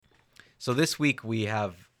So this week we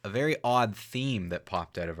have a very odd theme that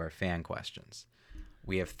popped out of our fan questions.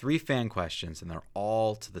 We have 3 fan questions, and they're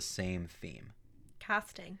all to the same theme.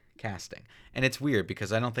 Casting. And it's weird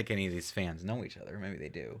because I don't think any of these fans know each other. Maybe they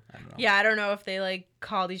do. I don't know. Yeah, I don't know if they like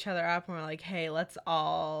called each other up and were like, hey, let's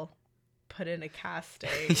all put in a casting.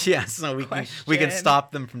 Yeah, so we can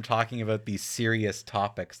stop them from talking about these serious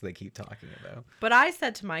topics they keep talking about. But I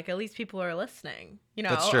said to Mike, at least people are listening. You know,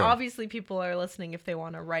 That's true. Obviously people are listening if they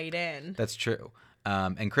want to write in. That's true.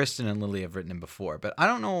 And Kristen and Lily have written in before, but I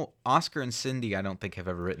don't know. Oscar and Cindy, I don't think have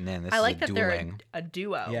ever written in. This I like is that dueling. they're a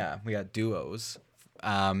duo. Yeah, we got duos.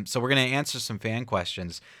 So we're going to answer some fan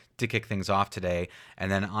questions to kick things off today.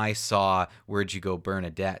 And then I saw Where'd You Go,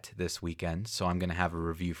 Bernadette this weekend. So I'm going to have a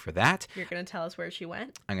review for that. You're going to tell us where she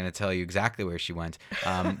went? I'm going to tell you exactly where she went.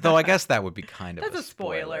 Though I guess that would be kind of That's a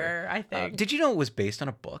spoiler, I think. Did you know it was based on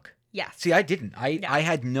a book? Yes. See, I didn't. I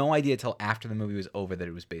had no idea till after the movie was over that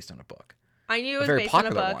it was based on a book. I knew it was very based on a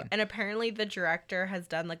popular book, one. and apparently the director has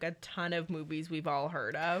done like a ton of movies we've all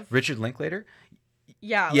heard of. Richard Linklater?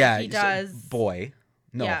 Yeah, Yeah, he does. Boy.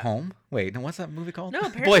 No, Yeah. Home? Wait, no, what's that movie called? No,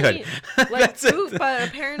 apparently, Boyhood. like, That's it. but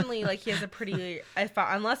apparently, like, he has a pretty.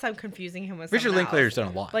 Unless I'm confusing him with Richard someone Linklater's else.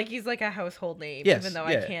 done a lot. Like, he's like a household name, Yes, even though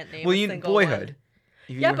yeah. I can't name well, a single Boyhood. one.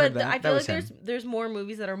 Have you Yeah, ever but heard that? I That feel was like him. there's more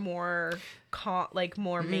movies that are more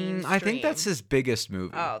more mainstream. I think that's his biggest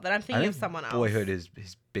movie. Oh, then I'm I thinking think of someone else. Boyhood is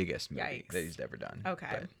his biggest movie Yikes. that he's ever done. Okay,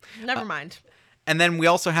 But- never mind. And then we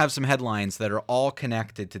also have some headlines that are all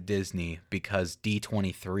connected to Disney because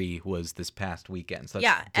D23 was this past weekend. So that's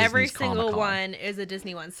Yeah, every Disney's single Comic-Con, one is a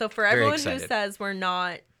Disney one. So for Very everyone excited. who says we're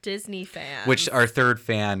not Disney fans, Which our third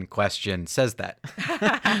fan question says that.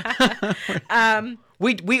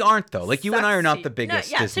 We aren't though. Like you and I are not the Sucks.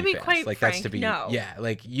 biggest No, yeah, Disney to be fans. quite Like frank, that's to be no. Yeah,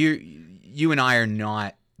 like you and I are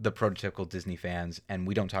not the prototypical Disney fans, and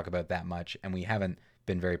we don't talk about that much, and we haven't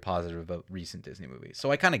been very positive about recent Disney movies. So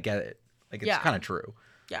I kind of get it. Like it's Yeah. kind of true.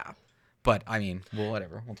 yeah, But I mean, well,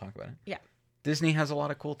 whatever. We'll talk about it. yeah. Disney has a lot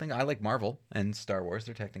of cool things. I like Marvel and Star Wars.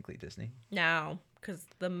 They're technically Disney. Now, because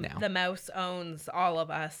the Now. the mouse owns all of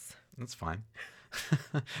us. That's fine.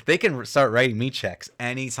 They can start writing me checks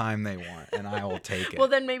anytime they want, and I will take it. Well,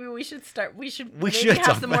 then maybe we should start. We should we maybe should have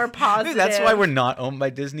talk some about- more positive. Maybe that's why we're not owned by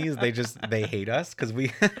Disney. Is they hate us because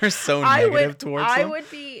we are so I negative would. towards I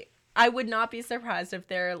them. I would not be surprised if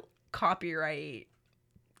their copyright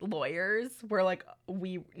lawyers were like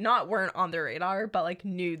weren't on their radar, but like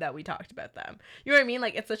knew that we talked about them. You know what I mean?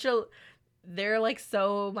 Like it's such a. They're like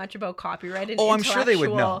so much about copyright and Oh, I'm sure they would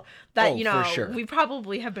know. intellectual that Oh, you know for sure. we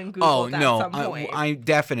probably have been Oh Googled at no, some point. I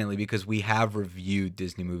definitely because we have reviewed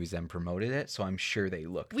Disney movies and promoted it, so I'm sure they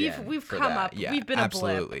looked. We've for come that. up- Yeah, we've been a blip.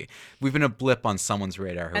 absolutely. We've been a blip on someone's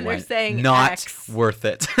radar who And they're went, saying not X. worth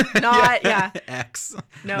it. Not- yeah. X.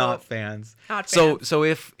 No. Not fans. Not So fans. so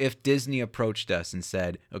if Disney approached us and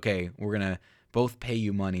said, okay, we're gonna both pay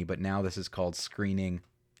you money, but now this is called screening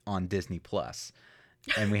on Disney Plus.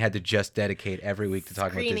 And we had to just dedicate every week to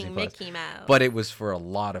talking about Disney Screening Plus. Mickey Mouse. But it was for a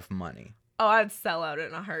lot of money. Oh, I'd sell out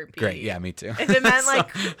in a heartbeat. Great, yeah, me too. If it meant So-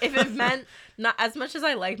 if it meant not as much as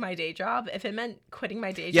I like my day job, if it meant quitting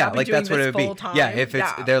my day yeah, job like and doing that's what it this would be. full time, Yeah, if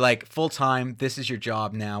it's they're like full time, this is your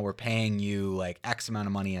job now. We're paying you like X amount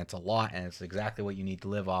of money, and it's a lot, and it's exactly what you need to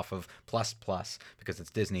live off of plus because it's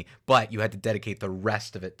Disney. But you had to dedicate the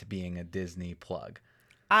rest of it to being a Disney plug.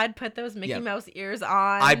 I'd put those Mickey Yeah. Mouse ears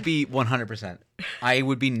on. I'd be 100%. I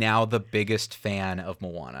would be now the biggest fan of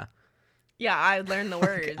Moana. Yeah, I'd learn the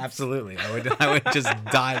words. Absolutely, I would just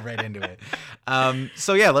dive right into it.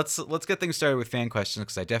 So yeah, let's get things started with fan questions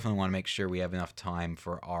because I definitely want to make sure we have enough time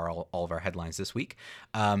for all of our headlines this week.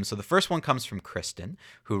 So the first one comes from Kristen,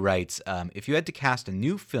 who writes, "If you had to cast a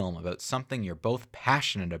new film about something you're both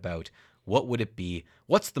passionate about, what would it be?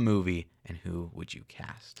 What's the movie, and who would you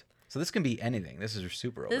cast?" So this can be anything. This is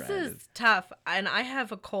super This open-ended. is tough, and I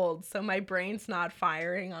have a cold, so my brain's not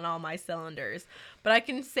firing on all my cylinders. But I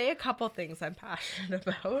can say a couple things I'm passionate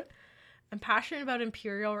about. I'm passionate about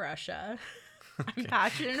Imperial Russia. I'm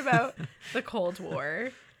passionate about the Cold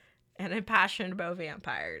War, and I'm passionate about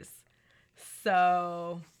vampires.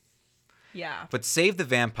 So, yeah. But save the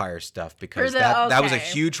vampire stuff because For the- that was a okay.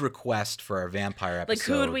 huge request for our vampire episode. Like,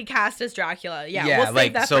 who would we cast as Dracula? Yeah, Yeah, we'll save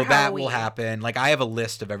like that so for that will Halloween. happen. Like I have a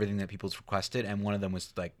list of everything that people's requested, and one of them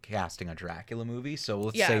was like casting a Dracula movie. So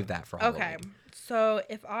let's Yeah. save that for Halloween. Okay, so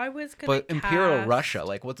if I was gonna But Imperial cast- Russia,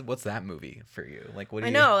 like what's that movie for you? Like what do I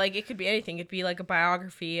you know, like it could be anything. It'd be like a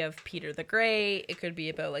biography of Peter the Great. It could be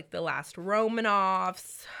about like the last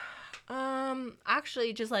Romanovs.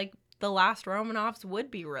 Actually, just like the last Romanovs would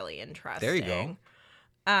be really interesting. There you go.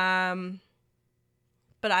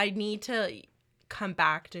 But I need to come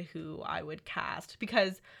back to who I would cast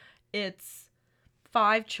because it's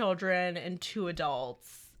 5 children and 2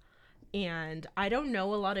 adults. And I don't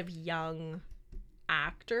know a lot of young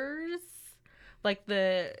actors. Like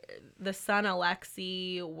the son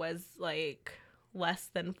Alexei was like less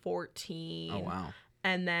than 14. Oh wow.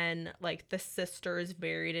 And then like the sisters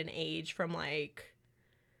varied in age from like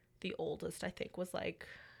the oldest I think was like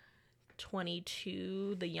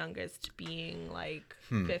 22, the youngest being like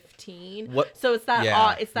 15. What? So it's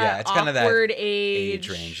that it's kind of that awkward age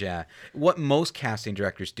range. Yeah. What most casting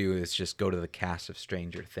directors do is just go to the cast of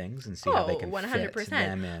Stranger Things and see how they can 100%. fit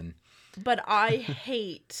them in. But I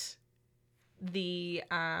hate the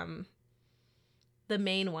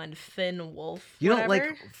main one, Finn Wolf. You don't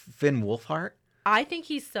whatever. like Finn Wolfhard I think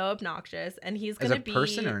he's so obnoxious, and he's as gonna a be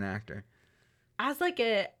person or an actor? as like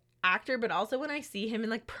a actor, but also when I see him in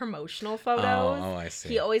like promotional photos, Oh, I see.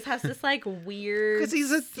 he always has this like weird Because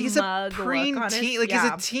he's a smug preen look on his- teen. Like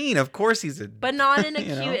yeah. he's a teen. Of course he's a. but not in a you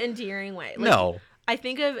cute, know? endearing way. Like, No. I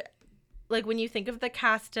think of like when you think of the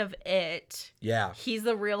cast of It, Yeah. he's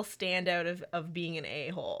the real standout of being an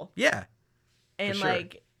a-hole, Yeah. and sure.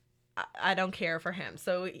 like I don't care for him,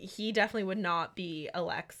 so he definitely would not be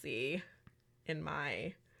Alexei in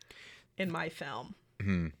my film.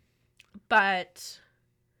 Hmm. But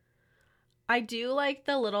I do like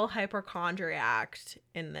the little hypochondriac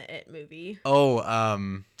in the It movie.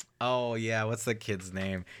 Oh yeah. What's the kid's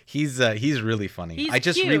name? He's really funny. He's I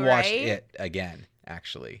just cute, rewatched right? it again.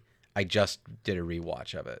 Actually, I just did a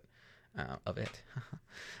rewatch of it.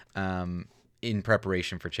 In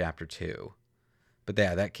preparation for chapter 2. But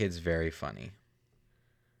yeah, that kid's very funny.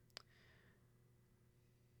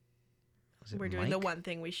 Was it We're doing the Mike? one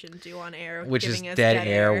thing we shouldn't do on air, Which is giving us dead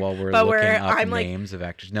air while we're but looking up I'm like names of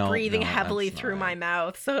actors. No, breathing no, heavily that's through not my it.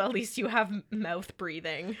 mouth, so at least you have mouth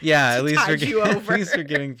breathing. Yeah, to tide you at over. least we're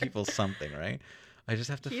giving people something, right? I just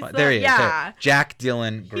have to He's find. the- There he is. yeah. There. Jack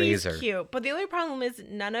Dylan Grazer. He's cute, but the only problem is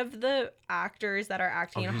none of the actors that are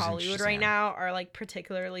acting Oh, in he's in Hollywood right Shazam. now are like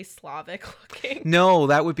particularly Slavic looking. No,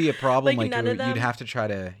 that would be a problem. Like, Like, none of them- you'd have to try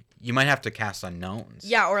to. You might have to cast unknowns.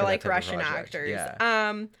 Yeah, or for that like type of Russian project. actors.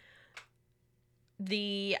 Yeah.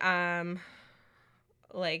 The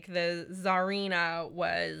like the Tsarina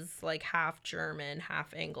was like half German,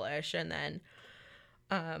 half English, and then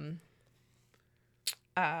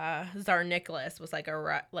Tsar Nicholas was like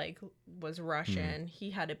was Russian.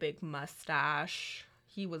 He had a big mustache.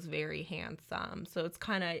 He was very handsome. So it's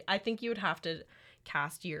kind of, I think you would have to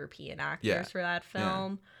cast European actors Yeah. for that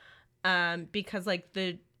Yeah. film. Because like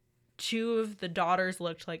the 2 of the daughters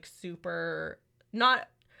looked like super not,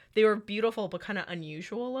 they were beautiful but kind of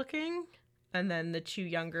unusual looking, and then the 2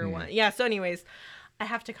 younger ones, so anyways, I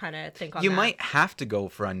have to kind of think on You that. might have to go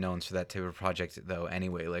for unknowns for that type of project, though.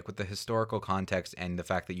 Anyway, like with the historical context and the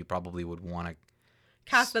fact that you probably would want to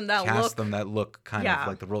cast them that look kind Yeah. of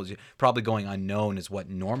like the roles. Probably going unknown is what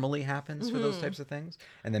normally happens for those types of things,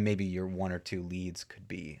 and then maybe your 1 or 2 leads could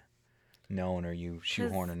be known, or you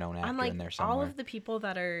shoehorn a known actor I'm like, in there somewhere. all of the people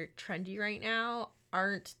that are trendy right now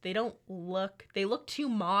they look too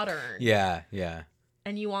modern. Yeah, yeah.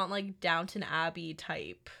 And you want like Downton Abbey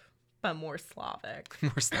type, but more Slavic.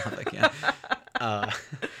 More Slavic, yeah.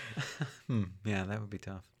 Yeah, that would be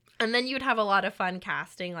tough. And then you'd have a lot of fun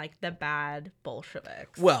casting like the bad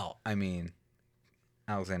Bolsheviks. Well, I mean,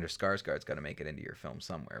 Alexander Skarsgård's got to make it into your film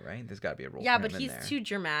somewhere, right? There's got to be a role yeah, for but him in he's there. too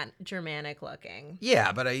Germanic looking.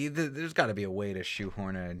 Yeah, but there's got to be a way to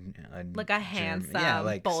shoehorn a Like a handsome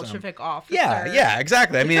like Bolshevik officer. Yeah,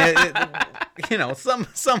 exactly. I mean,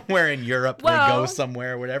 somewhere in Europe they go Well-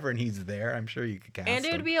 somewhere, or whatever, and he's there. I'm sure you could cast And it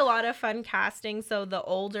him. would be a lot of fun casting. So the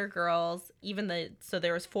older girls, so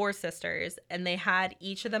there was 4 sisters, and they had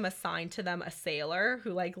each of them assigned to them a sailor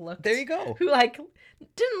who like looked. There you go. Who like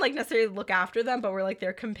didn't like necessarily look after them, but were like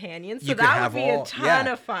their companions. So You could that have would be a all- ton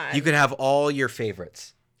yeah. of fun. You could have all your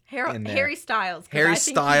favorites. in there. Harry Styles. 'cause Harry I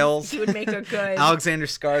think Styles. He would make a good. Alexander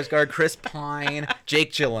Skarsgård, Chris Pine,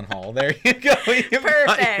 Jake Gyllenhaal. There you go. You've got your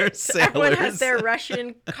Perfect. Everyone has sailors. their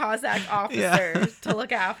Russian Cossack officers to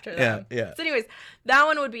look after them. Yeah. So, anyways, that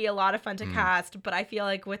one would be a lot of fun to cast, but I feel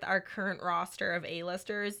like with our current roster of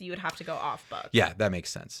A-listers, you would have to go off book. Yeah, that makes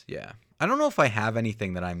sense. Yeah. I don't know if I have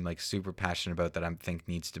anything that I'm like super passionate about that I think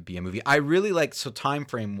needs to be a movie. I really like, so time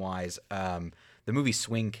frame wise, the movie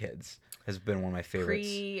Swing Kids has been one of my favorites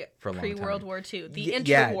for a long time. Pre-World War II. The Y-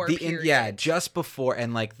 interwar period. yeah, just before,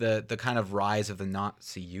 and like the kind of rise of the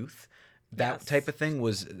Nazi youth. That Yes. type of thing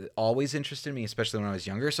was always interested in me, especially when I was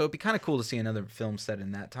younger. So it'd be kind of cool to see another film set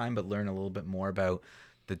in that time, but learn a little bit more about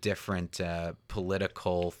the different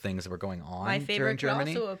political things that were going on My during favorite could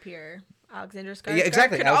Germany. also appear. Alexander Skarsgård. Yeah,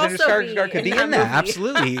 exactly. Could Alexander also Skarsgård could be in that.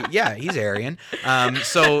 Absolutely. Yeah, he's Aryan.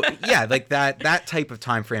 So yeah, like that type of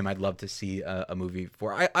time frame, I'd love to see a movie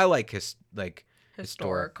for. I like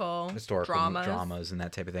historical dramas and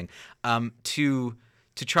that type of thing. To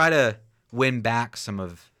try to win back some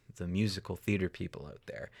of the musical theater people out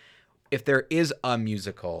there. If there is a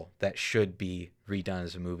musical that should be redone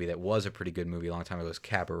as a movie that was a pretty good movie a long time ago, it was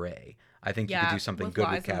Cabaret. I think you could do something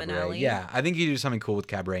good with Cabaret. Minnelli. Yeah, I think you could do something cool with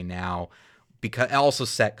Cabaret now, because also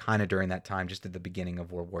set kind of during that time, just at the beginning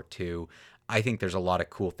of World War II. I think there's a lot of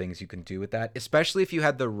cool things you can do with that, especially if you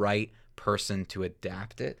had the right person to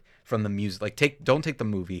adapt it from the music. Like don't take the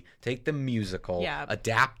movie, take the musical,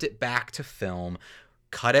 adapt it back to film,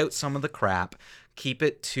 cut out some of the crap. Keep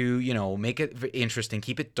it to, make it interesting,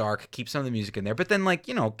 keep it dark, keep some of the music in there, but then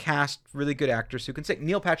cast really good actors who can sing.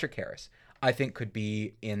 Neil Patrick Harris, I think, could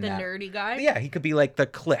be in the that. nerdy guy. Yeah, he could be like the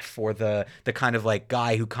Cliff, or the kind of like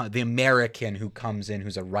guy the American who comes in,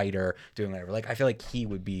 who's a writer doing whatever. Like, I feel like he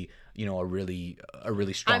would be, a really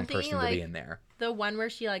strong person to be in there. The one where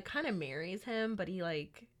she kind of marries him, but he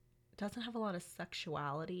doesn't have a lot of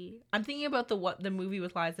sexuality. I'm thinking about the movie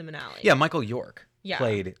with Liza Minnelli. Yeah, Michael York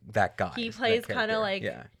played that guy. He plays kind of I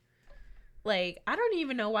don't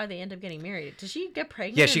even know why they end up getting married. Does she get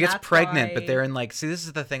pregnant? Yeah, she gets pregnant, but they're in see, this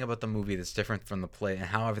is the thing about the movie that's different from the play and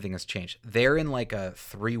how everything has changed. They're in a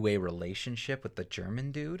 3-way relationship with the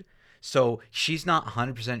German dude. So she's not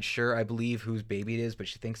 100% sure, I believe, whose baby it is, but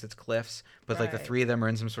she thinks it's Cliff's. But the three of them are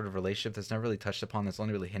in some sort of relationship that's never really touched upon, that's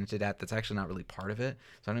only really hinted at, that's actually not really part of it.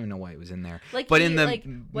 So I don't even know why it was in there.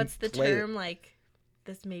 What's the term?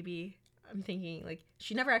 This maybe... I'm thinking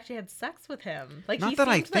she never actually had sex with him. Not that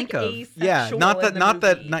I think of. Yeah, not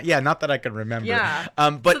that I can remember. Yeah.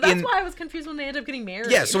 But so that's why I was confused when they ended up getting married.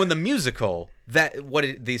 Yeah. So in the musical,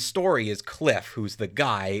 the story is Cliff, who's the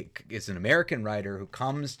guy, is an American writer who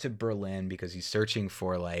comes to Berlin because he's searching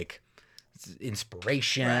for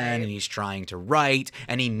inspiration, and he's trying to write,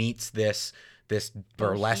 and he meets this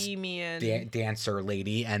burlesque dancer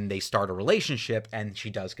lady, and they start a relationship, and she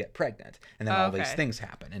does get pregnant, and then all these things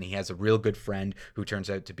happen, and he has a real good friend who turns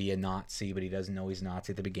out to be a Nazi, but he doesn't know he's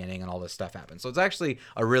Nazi at the beginning, and all this stuff happens. So it's actually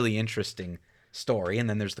a really interesting story. And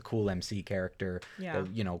then there's the cool MC character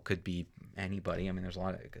that could be anybody. I mean, there's a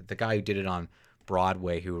lot of the guy who did it on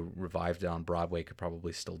Broadway, who revived it on Broadway, could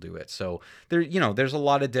probably still do it. So there's a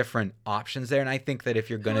lot of different options there, and I think that if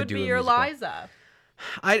you're going to do your Liza,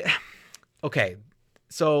 okay,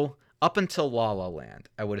 so up until La La Land,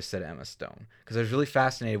 I would have said Emma Stone, because I was really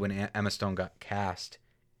fascinated when Emma Stone got cast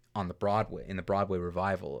in the Broadway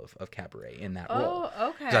revival of Cabaret in that role. Oh,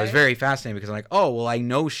 okay. I was very fascinated because I'm like, oh, well, I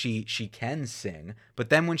know she can sing, but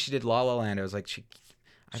then when she did La La Land, I was like, she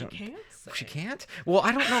can't sing. She can't? Well,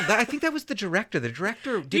 I don't know. I think that was the director. The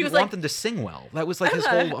director didn't want them to sing well. That was his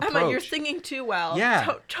whole approach. Emma, you're singing too well.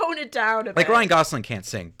 Yeah. Tone it down a bit. Like Ryan Gosling can't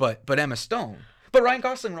sing, but Emma Stone. But Ryan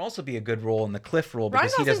Gosling would also be a good role in the Cliff role,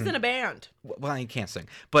 because he doesn't. Ryan Gosling's in a band. Well, he can't sing,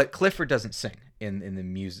 but Clifford doesn't sing in the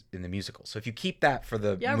musical. So if you keep that for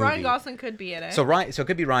the movie, Ryan Gosling could be in it. So it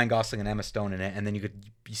could be Ryan Gosling and Emma Stone in it, and then you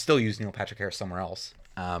still use Neil Patrick Harris somewhere else.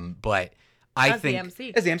 But I think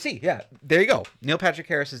as the MC, yeah, there you go. Neil Patrick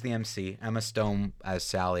Harris is the MC, Emma Stone as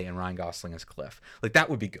Sally, and Ryan Gosling as Cliff. That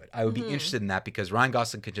would be good. I would be interested in that, because Ryan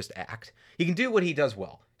Gosling could just act. He can do what he does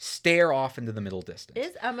well. Stare off into the middle distance.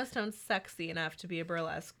 Is Emma Stone sexy enough to be a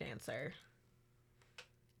burlesque dancer?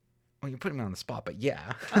 Well, you're putting me on the spot, but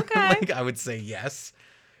yeah. Okay. I would say yes.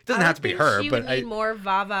 It doesn't have to be her, but she would need more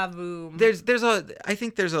va-va-voom. I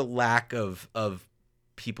think there's a lack of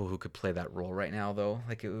people who could play that role right now, though.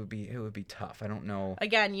 It would be tough. I don't know.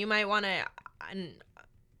 Again, you might want to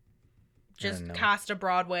just cast a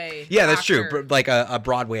Broadway. Yeah, that's true. Like a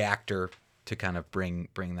Broadway actor to kind of bring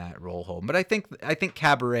that role home. But I think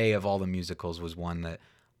Cabaret, of all the musicals, was one that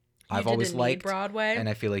I've always liked. Broadway, and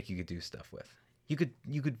I feel like you could do stuff with. You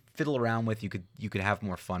could fiddle around with. You could have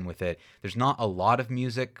more fun with it. There's not a lot of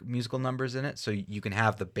musical numbers in it, so you can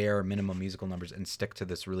have the bare minimum musical numbers and stick to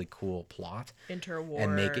this really cool plot. Interwar.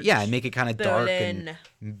 And make it kind of dark and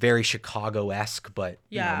very Chicago-esque, but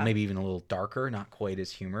maybe even a little darker, not quite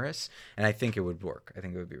as humorous. And I think it would work. I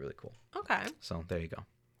think it would be really cool. Okay. So there you go.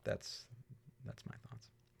 That's my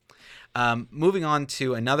thoughts. Moving on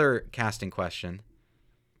to another casting question.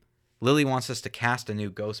 Lily wants us to cast a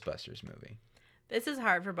new Ghostbusters movie. This is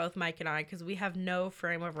hard for both Mike and I, because we have no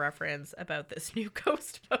frame of reference about this new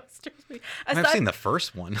Ghostbusters movie. I've seen the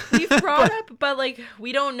first one. We've brought up, but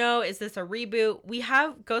we don't know, is this a reboot?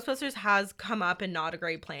 Ghostbusters has come up in Not a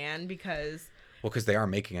Great Plan, because they are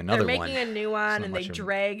making another one. They're making a new one, and they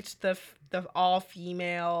dragged the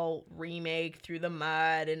all-female remake through the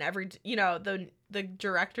mud, and the the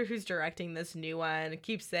director who's directing this new one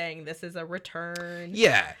keeps saying this is a return.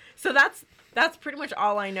 Yeah. So that's pretty much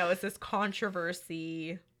all I know is this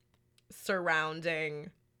controversy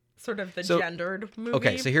surrounding sort of the gendered movie.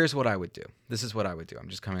 Okay, so here's what I would do. This is what I would do. I'm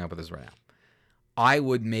just coming up with this right now. I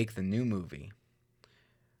would make the new movie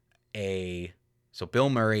so Bill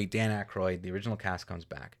Murray, Dan Aykroyd, the original cast comes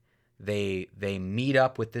back. They meet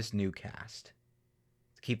up with this new cast.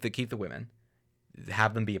 Keep the women,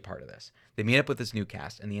 have them be a part of this. They meet up with this new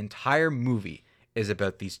cast, and the entire movie is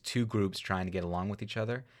about these two groups trying to get along with each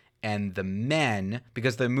other. And the men,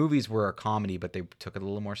 because the movies were a comedy, but they took it a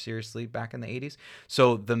little more seriously back in the 80s.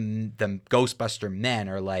 So the Ghostbuster men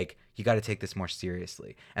are like, you got to take this more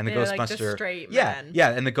seriously. And the They're Ghostbuster, like the straight yeah, men.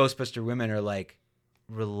 yeah, and the Ghostbuster women are like,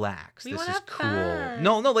 relax, We this wanna is have cool. fun.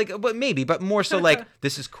 No, like, but maybe, but more so like,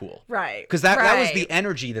 this is cool. Right. Because that was right. the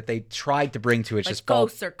energy that they tried to bring to it. Like, Just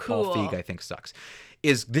ghosts are Paul cool. Feig, I think, sucks.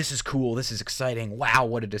 This is cool, this is exciting, wow,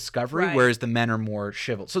 what a discovery. Right. Whereas the men are more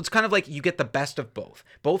chivalrous. So it's kind of like you get the best of both.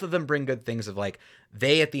 Both of them bring good things of like,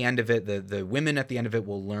 they at the end of it, the women at the end of it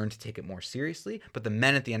will learn to take it more seriously, but the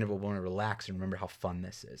men at the end of it will want to relax and remember how fun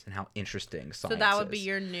this is and how interesting science is. So that would be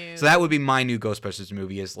your new. So that would be my new Ghostbusters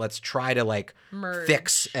movie is let's try to like Merge.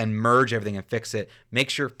 fix and merge everything and fix it. Make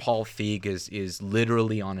sure Paul Feig is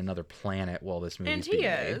literally on another planet while this movie's And he being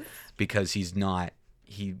made. is. Because he's not.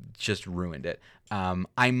 He just ruined it.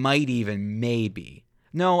 I might even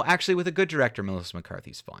no, actually with a good director, Melissa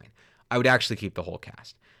McCarthy's fine. I would actually keep the whole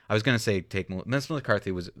cast. I was going to say Melissa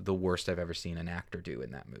McCarthy was the worst I've ever seen an actor do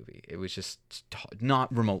in that movie. It was just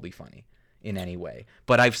not remotely funny in any way.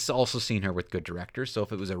 But I've also seen her with good directors. So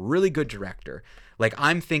if it was a really good director, like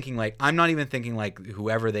I'm not even thinking like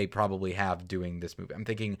whoever they probably have doing this movie. I'm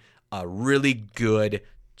thinking a really good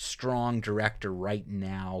strong director right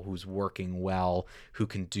now who's working well, who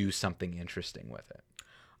can do something interesting with it.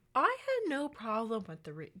 I had no problem with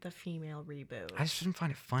the female reboot. I just didn't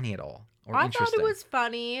find it funny at all or I interesting. thought it was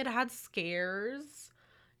funny. It had scares.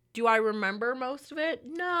 Do I remember most of it?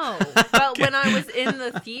 No. But when I was in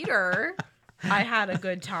the theater, I had a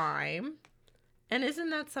good time. And isn't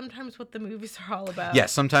that sometimes what the movies are all about? Yeah,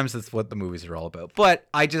 sometimes that's what the movies are all about. But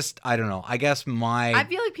I don't know. I guess I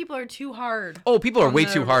feel like people are too hard. Oh, people are on way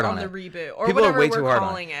the- too hard on the it. reboot or People are whatever way we're too hard on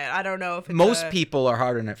calling it. I don't know if it's Most people are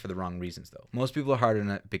hard on it for the wrong reasons, though. Most people are hard on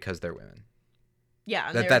it because they're women. Yeah,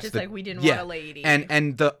 and That's just the- like we didn't yeah. want a lady.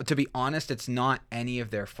 And to be honest, it's not any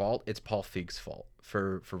of their fault. It's Paul Feig's fault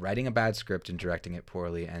for writing a bad script and directing it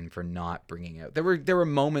poorly, and for not bringing out. There were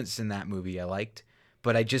moments in that movie I liked,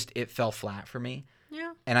 but it fell flat for me.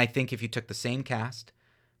 yeah. And I think if you took the same cast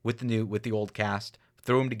with the old cast,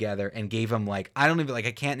 threw them together and gave them I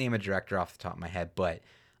can't name a director off the top of my head, but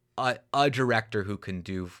a director who can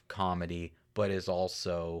do comedy but is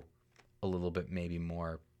also a little bit maybe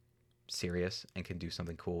more serious and can do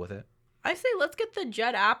something cool with it. I say let's get the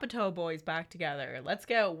Judd Apatow boys back together. Let's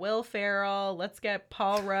get Will Ferrell. Let's get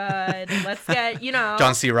Paul Rudd. Let's get,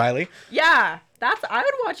 John C. Reilly, Yeah, I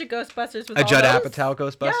would watch a Ghostbusters with a all Judd those. Apatow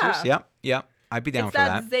Ghostbusters. Yep. I'd be down It's for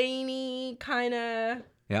that that. zany kind of,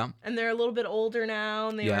 Yeah. and they're a little bit older now,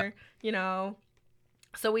 and Yeah. were,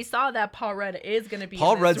 So we saw that Paul Rudd is going to be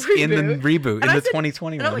Paul in Rudd's this in the And reboot in I the said-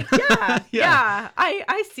 2020 And I'm one. like, yeah, Yeah. yeah,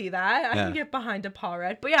 I see that. I Yeah. can get behind a Paul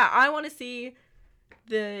Rudd. But yeah, I want to see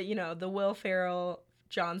the Will Ferrell,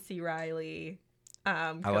 John C. Reilly,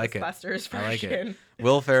 I like it. Ghostbusters version. I like it.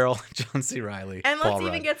 Will Ferrell, John C. Reilly, And Paul let's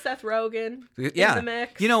even Rudd. get Seth Rogen in Yeah. the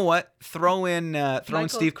mix. You know what? Throw in Michael-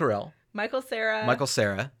 Steve Carell, Michael Cera, Michael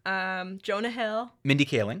Cera, Jonah Hill. Mindy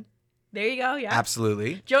Kaling. There you go. Yeah.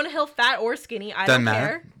 Absolutely. Jonah Hill, fat or skinny, I Doesn't don't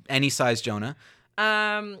matter. Any size Jonah.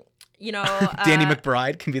 care. Danny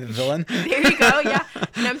McBride can be the villain. There you go. Yeah.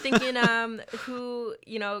 And I'm thinking,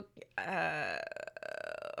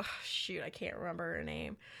 shoot, I can't remember her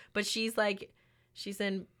name, but she's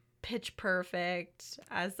in Pitch Perfect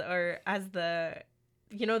as the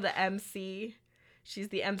MC. She's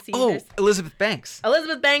the MC. Oh, There's- Elizabeth Banks.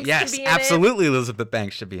 Elizabeth Banks Yes, can be in absolutely. Elizabeth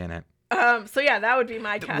Banks should be in it. it. So yeah, that would be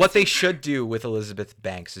my cast. What they should do with Elizabeth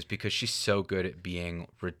Banks is because she's so good at being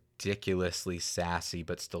ridiculously sassy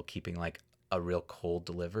but still keeping a real cold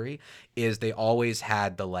delivery, is they always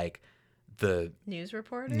had the news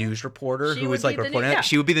reporter. news reporter She who would was be the reporting new- it. yeah.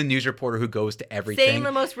 She would be the news reporter who goes to everything. Saying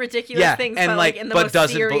the most ridiculous things, and but in the most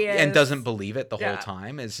doesn't serious. and doesn't believe it the whole Yeah.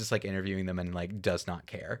 time. It's just interviewing them and does not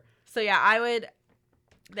care. So yeah, I would.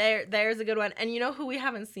 There's a good one. And you know who we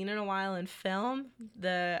haven't seen in a while in film?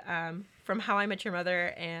 The from How I Met Your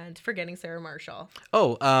Mother and Forgetting Sarah Marshall.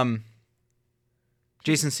 Oh,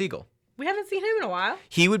 Jason Segel. We haven't seen him in a while.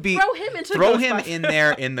 He would be Throw him into throw him Ghostbusters. in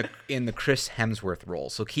there in the Chris Hemsworth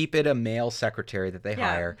role. So keep it a male secretary that they Yeah.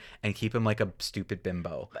 hire, and keep him like a stupid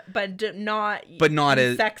bimbo. But not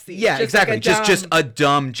As sexy. Yeah, Just exactly. like a just dumb- a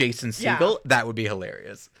dumb Jason Yeah. Segel. That would be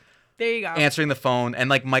hilarious. There you go. Answering the phone, and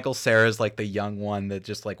like Michael Cera's like the young one that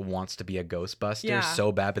just like wants to be a Ghostbuster Yeah.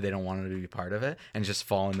 so bad, but they don't want him to be part of it, and just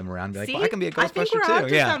following them around, and be like, See? well, I can be a I think Ghostbuster we're onto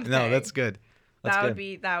too. Yeah, something. no, that's good. That's that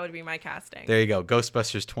good. would be my casting. There you go,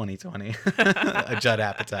 Ghostbusters 2020, a Judd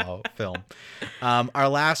Apatow film. Our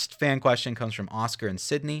last fan question comes from Oscar and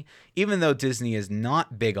Sydney. Even though Disney is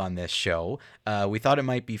not big on this show, we thought it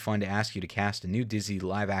might be fun to ask you to cast a new Disney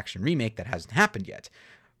live-action remake that hasn't happened yet.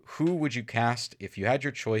 Who would you cast if you had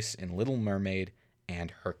your choice in Little Mermaid and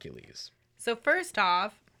Hercules? So first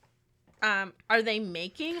off, are they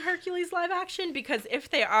making Hercules live action? Because if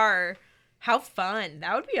they are, how fun.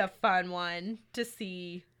 That would be a fun one to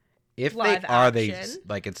see. If live they are, action.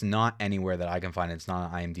 it's not anywhere that I can find. It's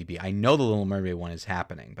not on IMDb. I know the Little Mermaid one is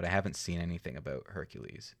happening, but I haven't seen anything about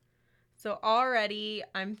Hercules. So already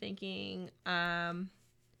I'm thinking,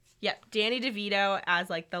 Danny DeVito as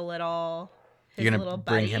like the little, his You're little gonna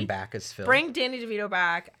bring buddy. him back as Phil. Bring Danny DeVito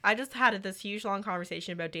back. I just had this huge long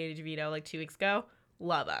conversation about Danny DeVito like 2 weeks ago.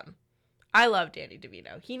 Love him. I love Danny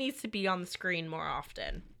DeVito. He needs to be on the screen more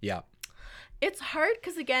often. Yeah. It's hard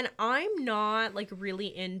because, again, I'm not like really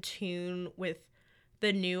in tune with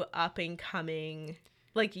the new up and coming,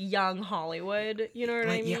 like young Hollywood. You know what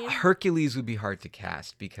I mean? Yeah, Hercules would be hard to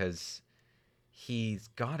cast because he's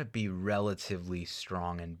got to be relatively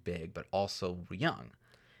strong and big, but also young.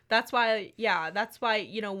 That's why,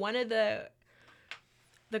 one of the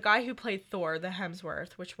guy who played Thor, the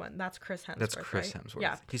Hemsworth, which one? That's Chris Hemsworth. That's Chris right? Hemsworth.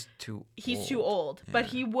 Yeah. He's Too old. But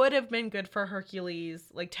Yeah. he would have been good for Hercules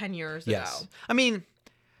like 10 years ago. I mean,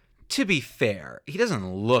 to be fair, he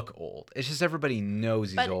doesn't look old. It's just everybody knows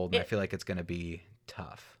he's But old, and I feel like it's going to be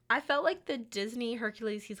tough. I felt like the Disney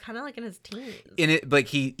Hercules, he's kind of like in his teens. In it, like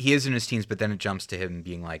he is in his teens, but then it jumps to him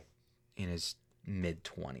being like in his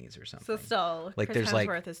mid-20s or something. So still, Like, Chris there's, like-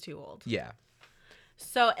 Hemsworth is too old. Yeah.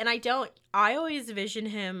 So, and I always vision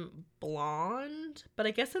him blonde, but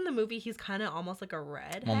I guess in the movie he's kind of almost like a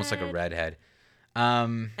redhead. Almost like a redhead.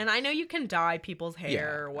 And I know you can dye people's hair Yeah,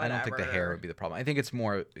 or whatever. I don't think the hair would be the problem. I think it's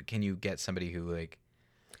more, can you get somebody who like...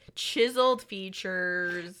 Chiseled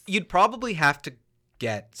features. You'd probably have to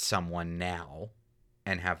get someone now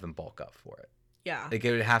and have them bulk up for it. Yeah. Like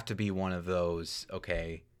it would have to be one of those,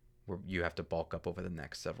 okay, where you have to bulk up over the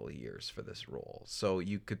next several years for this role. So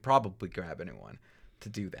you could probably grab anyone to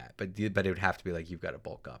do that, but it would have to be like you've got to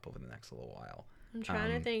bulk up over the next little while. I'm trying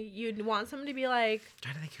to think. You'd want someone to be like, I'm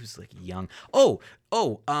trying to think who's like young.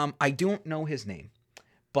 I don't know his name,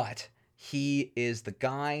 but he is the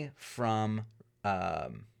guy from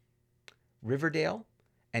Riverdale,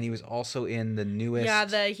 and he was also in the newest.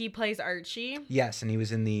 yeah, he plays Archie. Yes, and he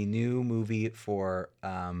was in the new movie for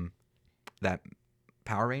that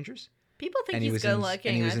Power Rangers. People think And he he's was in- good looking.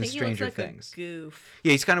 and he was I in think Stranger he looks like Things. a goof.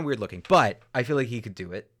 Yeah, he's kind of weird looking, but I feel like he could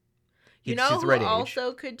do it. You He's know the who right age.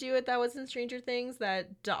 also could do it that was in Stranger Things?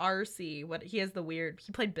 That Darcy. He has the weird...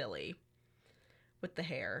 He played Billy with the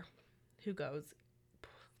hair. Who goes,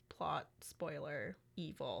 plot, spoiler,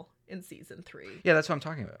 evil in season 3. Yeah, that's what I'm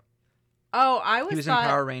talking about. Oh, He was in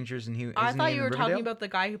Power Rangers, and I thought you were talking about. about the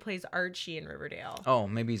guy who plays Archie in Riverdale. Oh,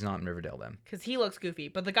 maybe he's not in Riverdale then. Because he looks goofy.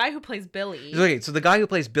 But the guy who plays Billy... Okay, so the guy who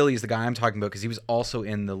plays Billy is the guy I'm talking about because he was also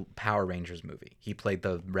in the Power Rangers movie. He played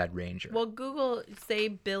the Red Ranger. Well, Google, say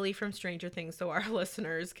Billy from Stranger Things so our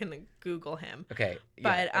listeners can Google him. Okay,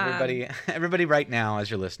 But, yeah, everybody right now as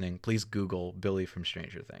you're listening, please Google Billy from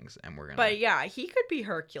Stranger Things, and we're gonna. But yeah, he could be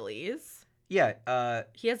Hercules. yeah,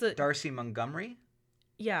 He has a... Darcy Montgomery.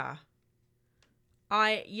 Yeah.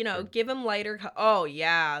 Give him lighter... Oh,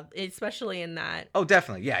 yeah. Especially in that. Oh,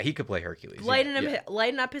 definitely, yeah, he could play Hercules.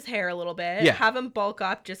 Lighten up his hair a little bit. Yeah. Have him bulk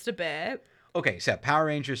up just a bit. Okay, so Power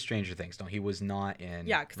Rangers, Stranger Things. No, he was not in.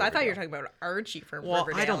 Yeah, because I thought you were Riverdale. talking about Archie from Well,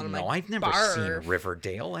 Riverdale. I don't and know. I'm like, I've never barf. seen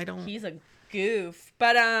Riverdale. I don't. He's a goof.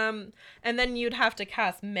 But and then you'd have to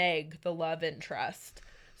cast Meg, the love interest.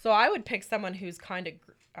 So I would pick someone who's kind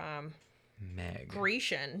of Meg.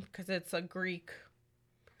 Grecian, because it's a Greek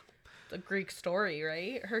story,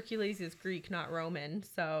 right? Hercules is Greek, not Roman.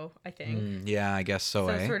 So I think Yeah, I guess so.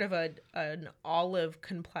 so. Sort of an olive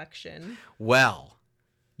complexion. Well,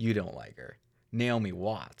 you don't like her, Naomi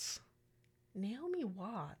Watts. Naomi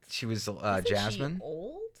Watts. She was Isn't Jasmine. she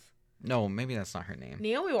old? No, maybe that's not her name.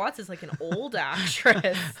 Naomi Watts is like an old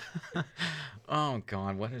actress. Oh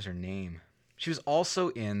God, what is her name? She was also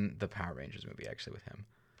in the Power Rangers movie, actually, with him.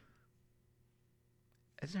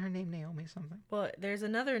 Isn't her name Naomi something? Well, there's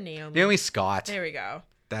another Naomi. Naomi Scott. There we go.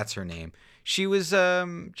 That's her name. She was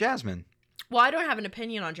Jasmine. Well, I don't have an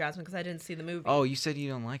opinion on Jasmine because I didn't see the movie. Oh, you said you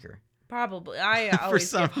don't like her. Probably. I always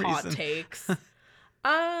some give hot reason. takes.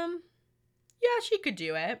 Yeah, she could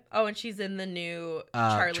do it. Oh, and she's in the new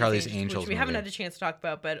Charlie's Angels, Angels which we haven't movie. had a chance to talk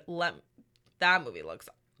about, but that movie looks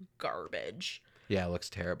garbage. Yeah, it looks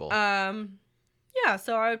terrible. Yeah,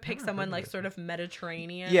 so I would pick Never someone heard of like it. sort of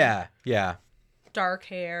Mediterranean. yeah. Dark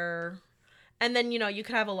hair. And then, you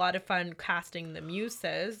could have a lot of fun casting the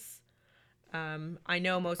muses. I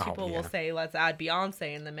know most people will say, let's add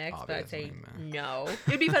Beyonce in the mix, but I'd say Obviously, no.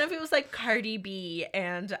 It'd be fun if it was like Cardi B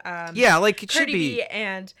and Yeah, like it should Cardi be. B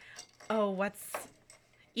and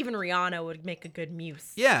even Rihanna would make a good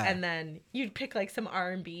muse. Yeah. And then you'd pick like some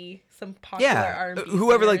R&B, some popular Yeah, R&B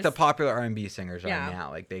whoever like the singers. popular R&B singers Yeah. are now,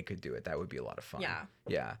 like they could do it. That would be a lot of fun. Yeah.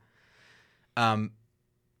 Yeah.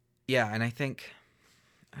 Yeah, and I think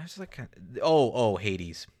I was like,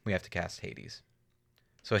 Hades. We have to cast Hades.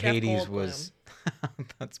 So Jeff Hades Goldblum. was.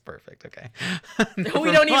 That's perfect. Okay. We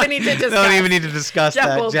don't even need to discuss. Don't even need to discuss Jeff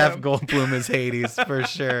that. Goldblum. Jeff Goldblum is Hades for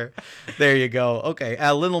sure. There you go. Okay,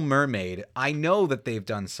 Little Mermaid. I know that they've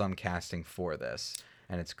done some casting for this,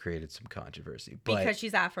 and it's created some controversy. But Because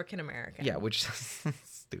she's African American. yeah, which is the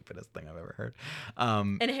stupidest thing I've ever heard.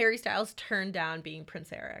 And Harry Styles turned down being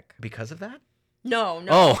Prince Eric. Because of that? No.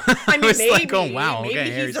 Oh, I mean, was like, oh maybe- wow, maybe okay,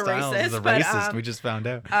 he's Harry a Styles is a racist, but, racist. We just found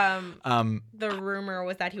out. The rumor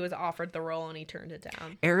was that he was offered the role and he turned it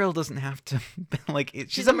down. Ariel doesn't have to she's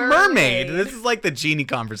She's a a mermaid. mermaid. This is like the genie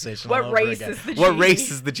conversation. What all over race again. is the What genie? race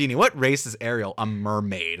is the genie? What race is Ariel? A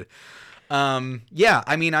mermaid. Yeah,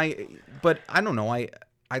 I mean, but I don't know. I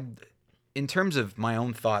in terms of my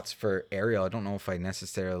own thoughts for Ariel, I don't know if I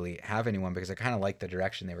necessarily have anyone because I kind of like the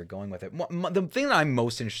direction they were going with it. The thing that I'm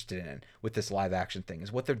most interested in with this live action thing is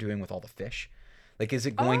what they're doing with all the fish. Like, is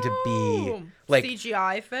it going to be like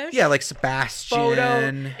CGI fish? Yeah, like Sebastian.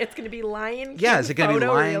 Photo. It's gonna be Lion King. Yeah, is it going to be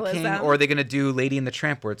Lion King, photorealism. or are they going to do Lady and the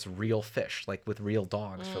Tramp, where it's real fish, like with real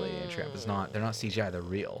dogs for Lady and the Tramp? They're not CGI, they're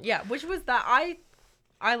real. Yeah, which was that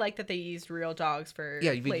I like that they used real dogs for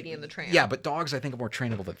Lady and the Tramp. Yeah, but dogs I think are more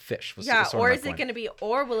trainable than fish. Yeah, sort of or my is it point. going to be,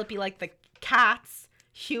 or will it be like the cats,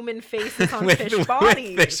 human faces on with, fish with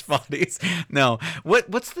bodies? fish bodies. No,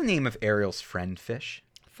 what's the name of Ariel's friend fish?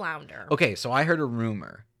 Flounder. Okay, so I heard a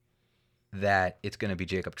rumor that it's going to be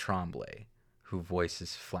Jacob Tremblay who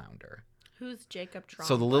voices Flounder. Who's Jacob Tremblay?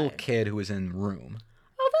 So the little kid who was in Room.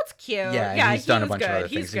 Oh, that's cute. Yeah, Yeah, and he's done a was bunch good. of other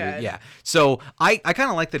He's things. good. Yeah, so I kind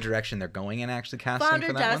of like the direction they're going in actually casting Flounder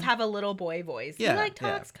for that does one. have a little boy voice. Yeah, he like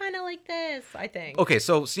yeah. talks kind of like this, I think. Okay,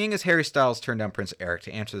 so seeing as Harry Styles turned down Prince Eric,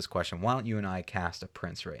 to answer this question, why don't you and I cast a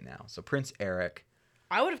prince right now? So Prince Eric.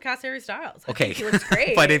 I would have cast Harry Styles. I Okay, think he looks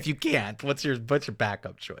great. but if you can't, what's your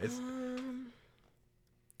backup choice?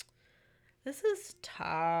 This is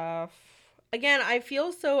tough. Again, I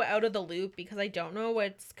feel so out of the loop because I don't know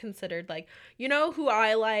what's considered like, who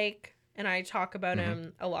I like, and I talk about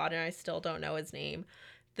him a lot, and I still don't know his name.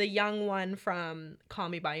 The young one from Call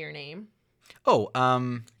Me by Your Name, Oh,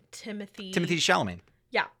 Timothy Chalamet.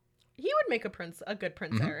 Yeah, he would make a good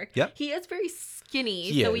Prince Eric. Yep. He is very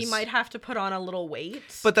skinny, He so he is. might have to put on a little weight.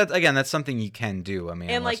 But that's something you can do. I mean,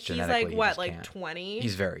 and unless like he's genetically like you what, just like can't. 20?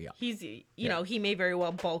 He's very young. He's he may very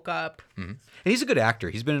well bulk up. And he's a good actor.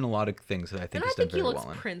 He's been in a lot of things that I think And I he's done think he very looks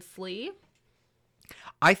well in. princely.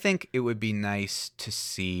 I think it would be nice to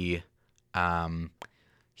see.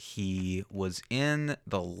 He was in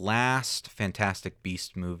the last Fantastic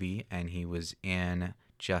Beast movie, and he was in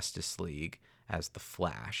Justice League as the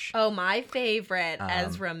Flash. Oh, my favorite,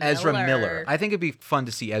 Ezra Miller. Ezra Miller. I think it'd be fun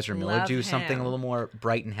to see Ezra Miller Love do something him. a little more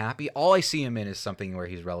bright and happy. All I see him in is something where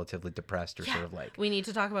he's relatively depressed or sort of like. We need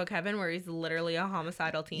to talk about Kevin, where he's literally a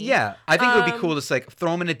homicidal teen. Yeah, I think it would be cool to just like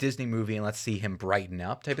throw him in a Disney movie and let's see him brighten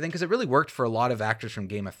up type of thing, because it really worked for a lot of actors from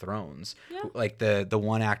Game of Thrones. Yeah. Like the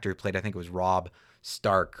one actor who played, I think it was Rob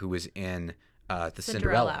Stark, who was in the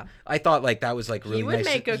Cinderella. I thought like that was like really He would nice.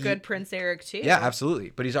 make a good Prince Eric, too. Yeah,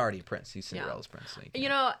 absolutely. But he's already a prince. He's Cinderella's prince.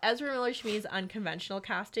 So Ezra Miller to me is unconventional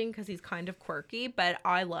casting because he's kind of quirky, but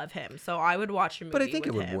I love him, so I would watch a movie But I think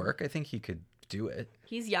it with would him. work. I think he could do it.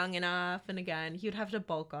 He's young enough, and again, he would have to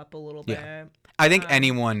bulk up a little bit. Yeah. I think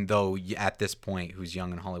anyone though at this point who's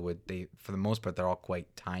young in Hollywood, they for the most part they're all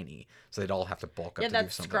quite tiny, so they'd all have to bulk up. Yeah, to do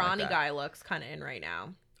that something scrawny like that. guy looks kind of in right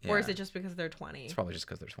now. Or is Yeah. it just because they're 20? It's probably just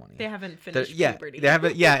because they're 20. They haven't They're- finished yeah, puberty. they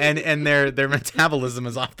haven't. Yeah, and their metabolism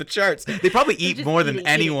is off the charts. They probably eat just more than eating,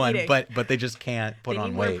 anyone, eating. but they just can't put They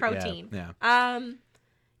on need weight. more protein. Yeah.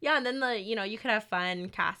 Yeah, and then you could have fun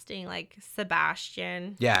casting like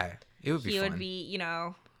Sebastian. Yeah, it would be He fun. would be,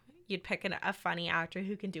 you'd pick a funny actor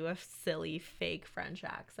who can do a silly fake French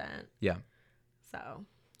accent. Yeah. So,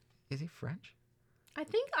 Is he French? I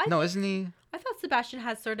No, isn't he? I thought Sebastian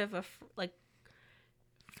has sort of a like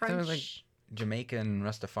I thought it French. was like Jamaican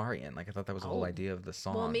Rastafarian. Like I thought that was the whole Oh. idea of the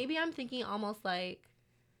song. Well, maybe I'm thinking almost like.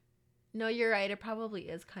 No, you're right. It probably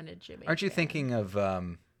is kind of Jamaican. Aren't you thinking of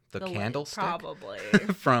the candlestick? Probably.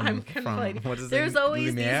 from I'm from conflating. what is There's it?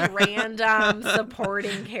 always Lumiere? these random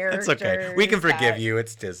supporting characters. It's okay. We can forgive that- you.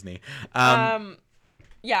 It's Disney.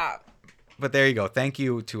 Yeah. But there you go. Thank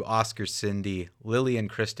you to Oscar, Cindy, Lily, and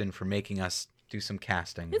Kristen for making us do some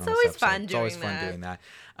casting. It's on this always episode. fun It's always doing fun that. doing that.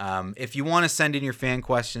 If you want to send in your fan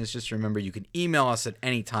questions, just remember you can email us at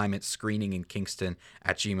any time at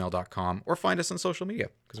screeninginkingston@gmail.com or find us on social media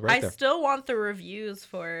because we're right I there. still want the reviews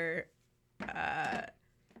for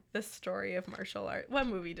the story of martial art. What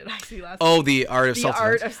movie did I see last Oh, the art of The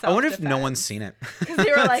self-defense. Art of I wonder if no Self-Defense. one's seen it. Because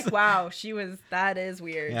they were like, wow, that is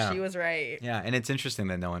weird. Yeah. She was right. Yeah, and it's interesting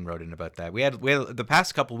that no one wrote in about that. We had the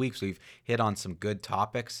past couple weeks we've hit on some good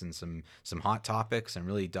topics and some hot topics and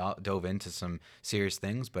really dove into some serious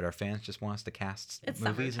things, but our fans just want us to cast It's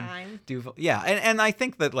movies summertime. and and I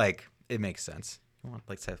think that like it makes sense. I want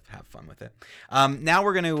like to have fun with it. Now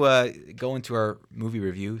we're going to go into our movie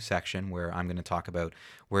review section where I'm going to talk about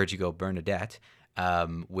Where'd You Go, Bernadette,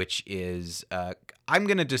 which is I'm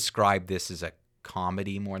going to describe this as a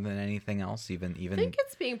comedy more than anything else. Even I think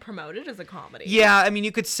it's being promoted as a comedy. yeah, I mean,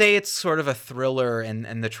 you could say it's sort of a thriller,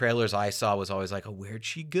 and the trailers I saw was always like, oh, where'd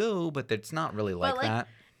she go? But it's not really like But, like, that.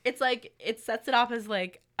 It's like, it sets it up as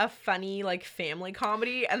like a funny like family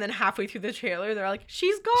comedy, and then halfway through the trailer, they're like,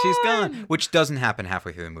 she's gone. She's gone, which doesn't happen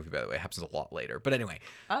halfway through the movie, by the way. It happens a lot later. But anyway,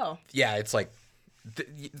 Oh. yeah, it's like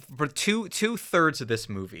for two-thirds of this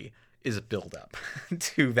movie is a build-up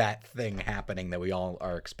to that thing happening that we all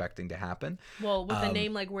are expecting to happen. Well, with a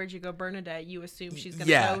name like Where'd You Go, Bernadette, you assume she's going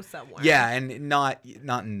to Yeah, go somewhere. yeah, and not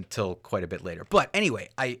until quite a bit later. But anyway,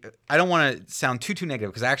 I don't want to sound too negative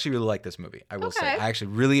because I actually really like this movie. I will say Okay. I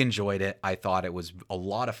actually really enjoyed it. I thought it was a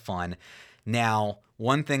lot of fun. Now,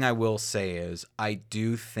 one thing I will say is I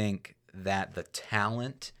do think that the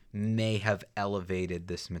talent may have elevated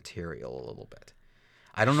this material a little bit.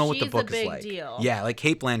 I don't know what the She's a book is big like. deal. Yeah, like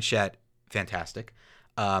Kate Blanchett, fantastic.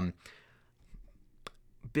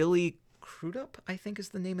 Billy Crudup, I think is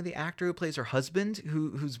the name of the actor who plays her husband,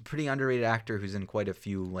 who's a pretty underrated actor who's in quite a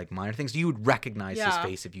few like minor things. You would recognize his Yeah.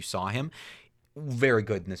 face if you saw him. Very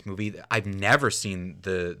good in this movie. I've never seen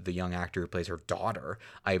the young actor who plays her daughter.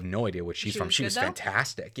 I have no idea what she's She from. was She good, was though?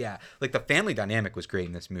 fantastic. Yeah, like the family dynamic was great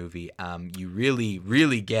in this movie. You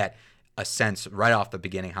really get a sense right off the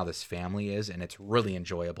beginning how this family is, and it's really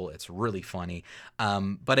enjoyable. It's really funny.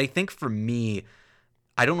 But I think for me,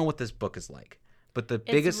 I don't know what this book is like. But the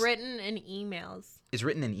biggest It's written in emails is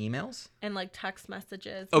written in emails. and like text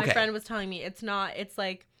messages. Okay. My friend was telling me it's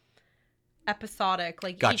like episodic.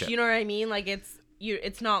 Like Gotcha. you know what I mean? Like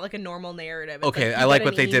it's not like a normal narrative. It's Okay, like I you like get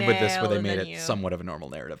what an they did with this, where email they and made then it you- somewhat of a normal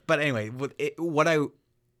narrative. But anyway, what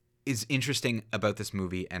is interesting about this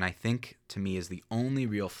movie, and I think to me is the only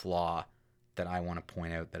real flaw that I want to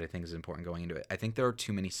point out that I think is important going into it. I think there are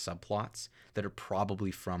too many subplots that are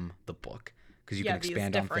probably from the book because you can these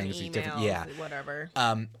expand on different things. These emails, different, yeah. whatever.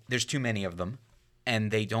 There's too many of them,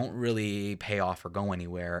 and they don't really pay off or go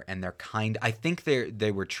anywhere. And they're I think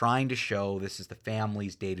they were trying to show this is the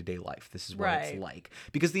family's day-to-day life. This is what it's Right. like.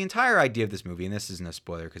 Because the entire idea of this movie, and this isn't a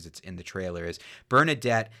spoiler because it's in the trailer, is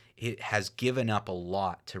Bernadette has given up a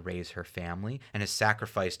lot to raise her family and has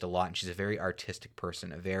sacrificed a lot. And she's a very artistic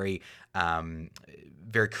person, a very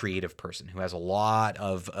very creative person who has a lot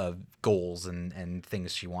of goals and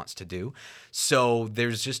things she wants to do. So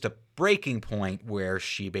there's just a breaking point where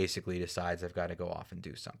she basically decides I've got to go off and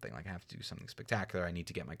do something. Like I have to do something spectacular. I need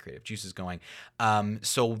to get my creative juices going.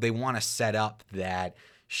 So they want to set up that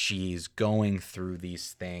she's going through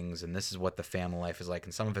these things and this is what the family life is like,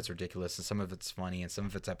 and some of it's ridiculous and some of it's funny and some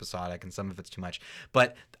of it's episodic and some of it's too much.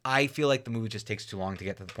 But I feel like the movie just takes too long to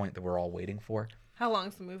get to the point that we're all waiting for. How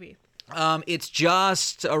long's the movie? It's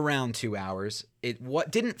just around 2 hours. It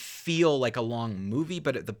didn't feel like a long movie,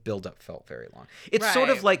 but the build-up felt very long. It's sort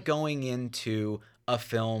of Right. like going into a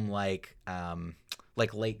film like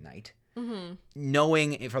Late Night,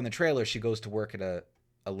 knowing from the trailer she goes to work at a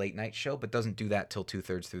late night show, but doesn't do that till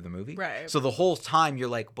 2/3 through the movie. Right. So the whole time you're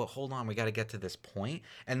like, but hold on, we got to get to this point.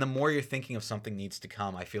 And the more you're thinking of something needs to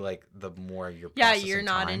come, I feel like the more you're Yeah, processing you're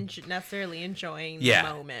not time. necessarily enjoying the Yeah.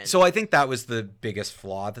 moment. So I think that was the biggest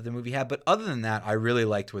flaw that the movie had. But other than that, I really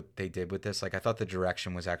liked what they did with this. Like I thought the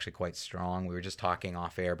direction was actually quite strong. We were just talking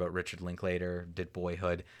off air about Richard Linklater did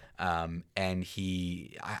Boyhood. And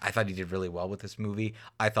I thought he did really well with this movie.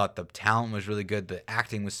 I thought the talent was really good. The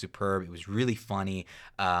acting was superb. It was really funny.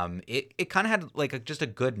 It kind of had like just a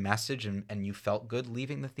good message, and you felt good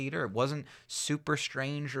leaving the theater. It wasn't super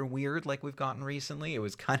strange or weird like we've gotten recently. It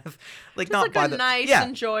was kind of like Just not like by a the nice, exactly.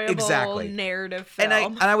 enjoyable narrative film.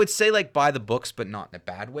 And I would say like by the books, but not in a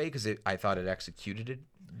bad way, because I thought it executed it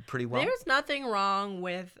pretty well. There's nothing wrong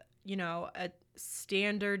with, a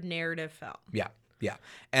standard narrative film. Yeah. Yeah.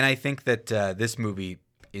 And I think that this movie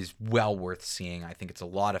is well worth seeing. I think it's a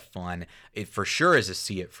lot of fun. It for sure is a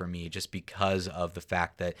see it for me, just because of the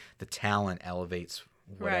fact that the talent elevates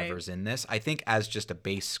whatever's in this. I think as just a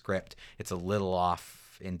base script, it's a little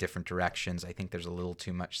off in different directions. I think there's a little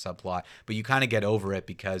too much subplot, but you kind of get over it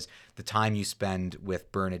because the time you spend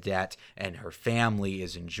with Bernadette and her family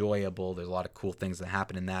is enjoyable. There's a lot of cool things that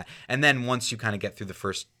happen in that. And then once you kind of get through the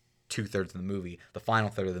first 2/3 of the movie, the final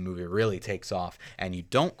third of the movie really takes off, and you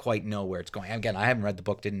don't quite know where it's going. Again, I haven't read the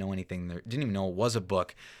book, didn't know anything there, didn't even know it was a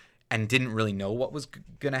book, and didn't really know what was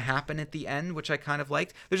going to happen at the end, which I kind of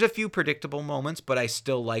liked. There's a few predictable moments, but I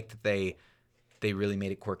still liked that they really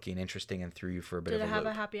made it quirky and interesting and threw you for a bit of a loop. Did it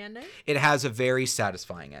have a happy ending? It has a very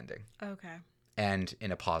satisfying ending. Okay. And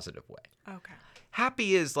in a positive way. Okay.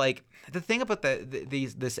 Happy is like, the thing about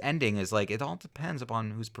this ending is like, it all depends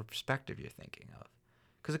upon whose perspective you're thinking of.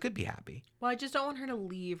 Because it could be happy. Well, I just don't want her to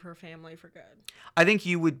leave her family for good. I think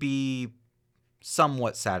you would be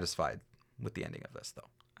somewhat satisfied with the ending of this, though.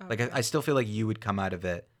 Okay. Like, I still feel like you would come out of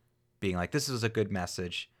it being like, this is a good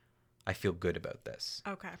message. I feel good about this.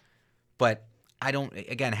 Okay. But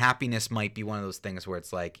again, happiness might be one of those things where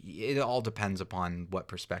it's like, it all depends upon what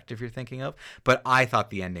perspective you're thinking of. But I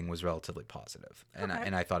thought the ending was relatively positive. And, okay.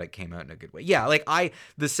 and I thought it came out in a good way. Yeah, like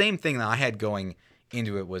the same thing that I had going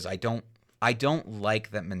into it was I don't like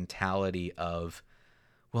that mentality of,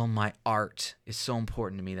 well, my art is so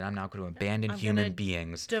important to me that I'm not going to abandon human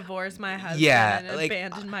beings. Divorce my husband and like,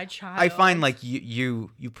 abandon my child. I find like you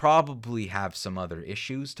probably have some other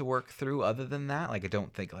issues to work through other than that. Like I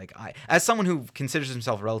don't think like as someone who considers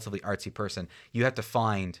himself a relatively artsy person, you have to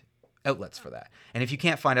find outlets for that. And if you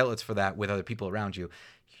can't find outlets for that with other people around you,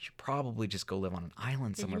 you should probably just go live on an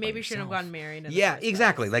island somewhere. You maybe shouldn't have gotten married. Yeah,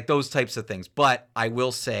 exactly. Like those types of things. But I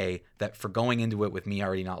will say that for going into it with me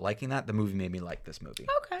already not liking that, the movie made me like this movie.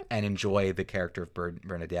 Okay. And enjoy the character of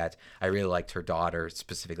Bernadette. I really liked her daughter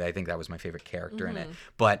specifically. I think that was my favorite character in it.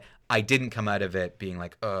 But I didn't come out of it being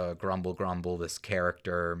like, grumble, this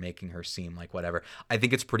character, making her seem like whatever. I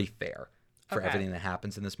think it's pretty fair for everything that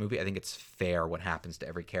happens in this movie. I think it's fair what happens to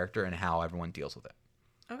every character and how everyone deals with it.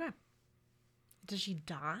 Okay. Does she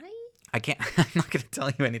die? I can't. I'm not going to tell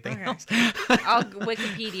you anything else. I'll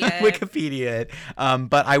Wikipedia it. Wikipedia it.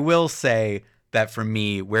 But I will say that for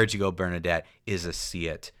me, Where'd You Go, Bernadette is a see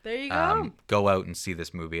it. There you go. Go out and see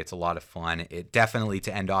this movie. It's a lot of fun. It definitely,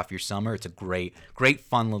 to end off your summer, it's a great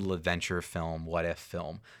fun little adventure film, what if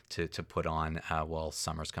film to put on while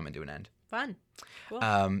summer's coming to an end. Fun. Cool.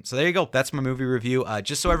 So there you go. That's my movie review.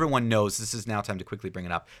 Just so everyone knows, this is now time to quickly bring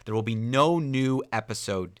it up. There will be no new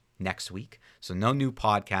episode next week. So no new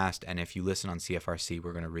podcast. And if you listen on CFRC,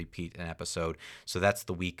 we're going to repeat an episode. So that's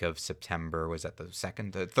the week of September. Was that the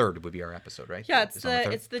 2nd? The 3rd would be our episode, right? Yeah,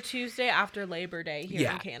 it's the Tuesday after Labor Day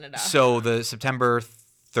here in Canada. So the September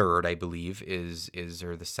 3rd, I believe, is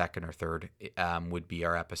or the 2nd or 3rd would be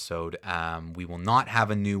our episode. We will not have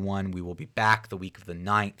a new one. We will be back the week of the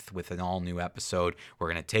 9th with an all new episode. We're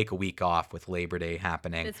going to take a week off with Labor Day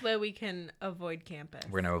happening. This way we can avoid campus.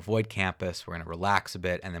 We're going to avoid campus. We're going to relax a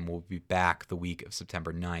bit, and then we'll be back the week of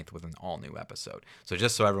September 9th with an all new episode. So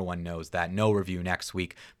just so everyone knows that, no review next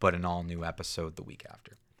week, but an all new episode the week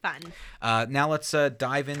after. Fun. Now let's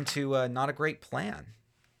dive into Not a Great Plan.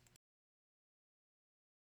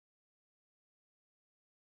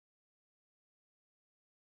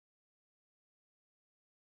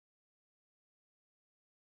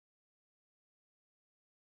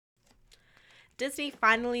 Disney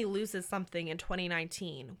finally loses something in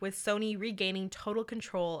 2019, with Sony regaining total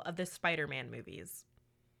control of the Spider-Man movies.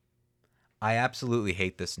 I absolutely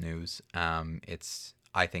hate this news.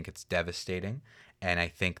 I think it's devastating, and I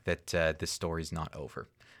think that this story's not over.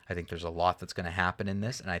 I think there's a lot that's going to happen in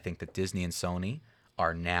this, and I think that Disney and Sony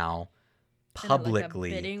are now publicly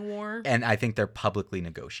in like a bidding war, and I think they're publicly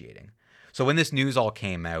negotiating. So when this news all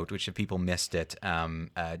came out, which if people missed it, do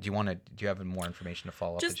you have more information to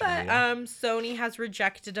follow up? Just that Sony has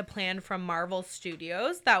rejected a plan from Marvel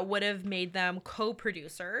Studios that would have made them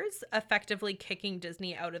co-producers, effectively kicking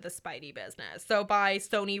Disney out of the Spidey business. So by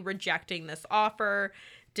Sony rejecting this offer,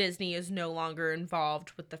 Disney is no longer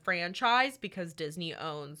involved with the franchise because Disney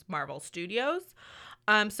owns Marvel Studios.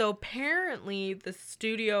 So apparently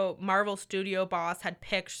the Marvel studio boss had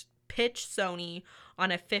pitched Sony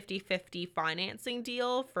on a 50-50 financing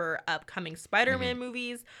deal for upcoming Spider-Man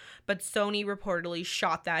movies, but Sony reportedly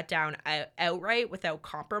shot that down outright without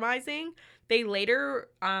compromising. They later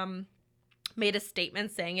made a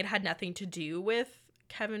statement saying it had nothing to do with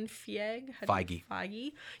Kevin Feige.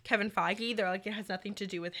 Kevin Feige. They're like, it has nothing to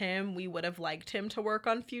do with him. We would have liked him to work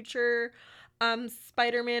on future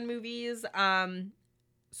Spider-Man movies.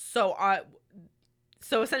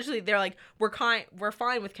 So essentially they're like, we're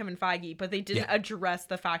fine with Kevin Feige, but they didn't address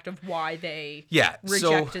the fact of why they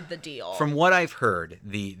rejected the deal. From what I've heard,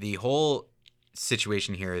 the whole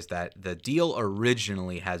situation here is that the deal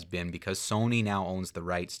originally has been because Sony now owns the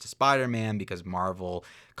rights to Spider-Man, because Marvel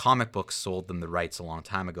comic books sold them the rights a long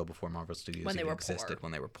time ago before Marvel Studios even existed,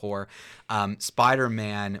 when they were poor.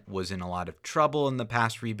 Spider-Man was in a lot of trouble in the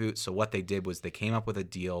past reboot, so what they did was they came up with a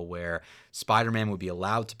deal where Spider-Man would be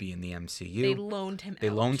allowed to be in the MCU. They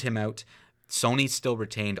loaned him out. Sony still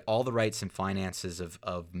retained all the rights and finances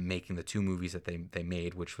of making the two movies that they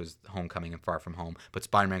made, which was Homecoming and Far From Home. But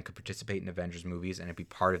Spider-Man could participate in Avengers movies and it'd be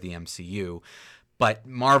part of the MCU. But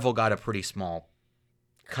Marvel got a pretty small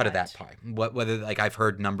cut of that pie. Whether, like, I've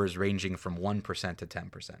heard numbers ranging from 1% to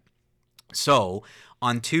 10%. So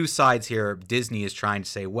on two sides here, Disney is trying to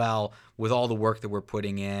say, well, with all the work that we're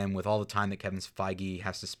putting in, with all the time that Kevin Feige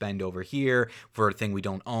has to spend over here for a thing we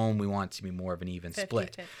don't own, we want it to be more of an even 50-50.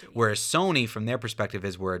 split. Whereas Sony, from their perspective,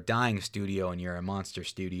 is we're a dying studio and you're a monster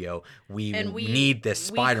studio. We need this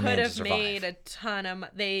Spider-Man to survive. We could have made a ton of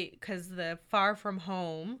because the Far From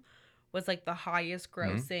Home was like the highest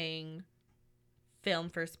grossing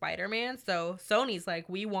film for Spider-Man. So Sony's like,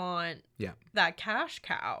 we want that cash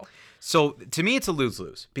cow. So to me, it's a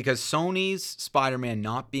lose-lose because Sony's Spider-Man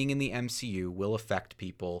not being in the MCU will affect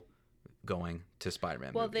people going to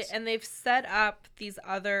Spider-Man movies. They've set up these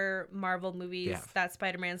other Marvel movies that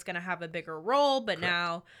Spider-Man's going to have a bigger role, but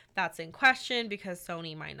now that's in question because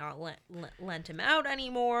Sony might not lend him out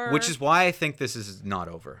anymore. Which is why I think this is not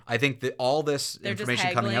over. I think that all this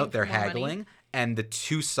information coming out, they're haggling, and the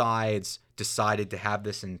two sides decided to have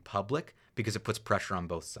this in public because it puts pressure on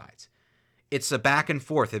both sides. It's a back and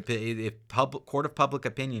forth. If court of public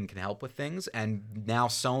opinion can help with things, and now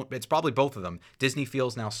it's probably both of them. Disney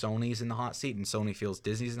feels now Sony's in the hot seat, and Sony feels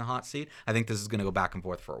Disney's in the hot seat. I think this is going to go back and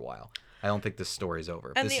forth for a while. I don't think this story's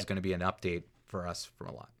over. This is going to be an update for us from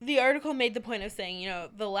a lot. The article made the point of saying,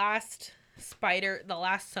 the last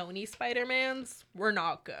Sony Spider-Mans were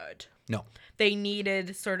not good. No. They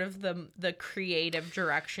needed sort of the creative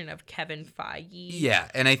direction of Kevin Feige. Yeah,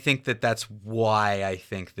 and I think that's why I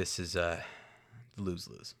think this is a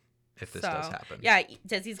lose-lose if this does happen. Yeah,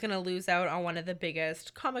 Disney's going to lose out on one of the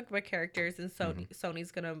biggest comic book characters, and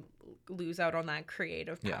Sony's going to lose out on that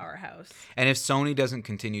creative powerhouse. And if Sony doesn't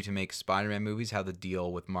continue to make Spider-Man movies, how the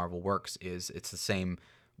deal with Marvel works is it's the same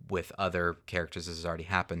with other characters as has already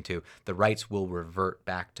happened to. The rights will revert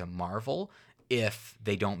back to Marvel if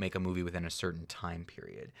they don't make a movie within a certain time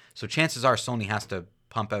period. So chances are Sony has to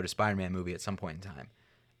pump out a Spider-Man movie at some point in time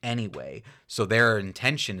anyway. So their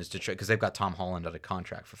intention is to try, because they've got Tom Holland under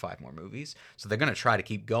contract for 5 more movies. So they're going to try to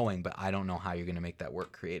keep going, but I don't know how you're going to make that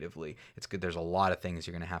work creatively. It's good. There's a lot of things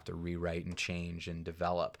you're going to have to rewrite and change and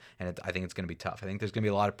develop. And I think it's going to be tough. I think there's going to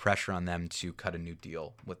be a lot of pressure on them to cut a new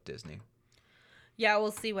deal with Disney. Yeah,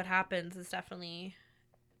 we'll see what happens. It's definitely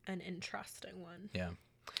an interesting one. Yeah.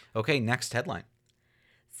 Okay, next headline.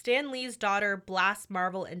 Stan Lee's daughter blasts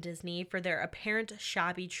Marvel and Disney for their apparent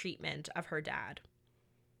shabby treatment of her dad.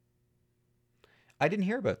 I didn't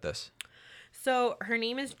hear about this. So her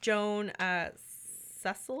name is Joan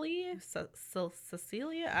Cecilia?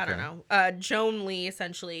 I don't know. Joan Lee,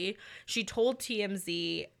 essentially. She told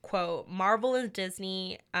TMZ, quote, Marvel and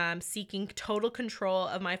Disney seeking total control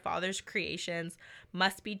of my father's creations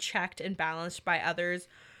must be checked and balanced by others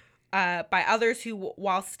who,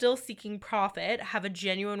 while still seeking profit, have a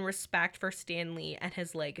genuine respect for Stan Lee and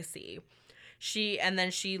his legacy. She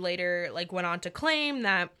later went on to claim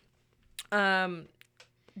that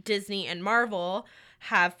Disney and Marvel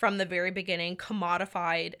have from the very beginning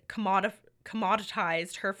commoditized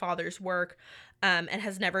her father's work and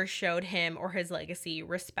has never showed him or his legacy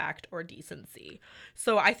respect or decency.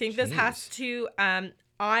 So I think this has to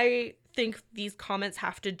I think these comments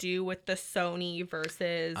have to do with the Sony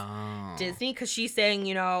versus Disney, because she's saying,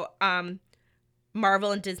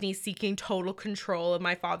 Marvel and Disney seeking total control of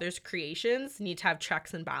my father's creations need to have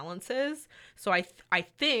checks and balances. So I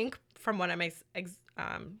think from what I'm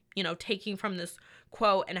taking from this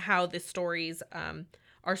quote and how the stories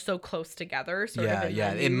are so close together.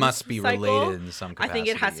 It must be related in some capacity. I think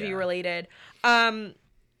it has to be related.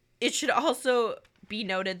 It should also be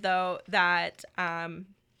noted, though, that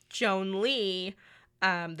Joan Lee,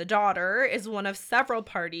 the daughter, is one of several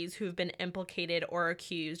parties who've been implicated or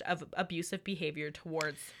accused of abusive behavior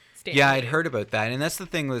towards Stan Yeah, Lee. I'd heard about that, and that's the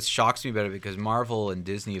thing that shocks me about it, because Marvel and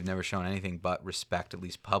Disney have never shown anything but respect, at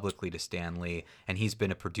least publicly, to Stan Lee, and he's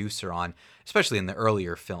been a producer on, especially in the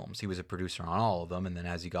earlier films, he was a producer on all of them, and then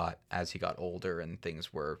as he got older and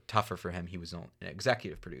things were tougher for him, he was an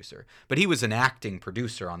executive producer. But he was an acting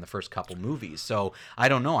producer on the first couple movies, so I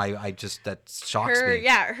don't know. I just that shocks me.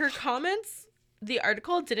 Yeah, her comments. The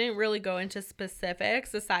article didn't really go into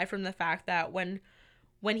specifics aside from the fact that when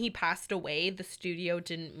he passed away, the studio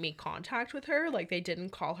didn't make contact with her. Like, they didn't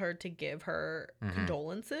call her to give her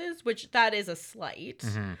condolences, which that is a slight.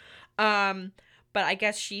 But I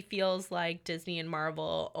guess she feels like Disney and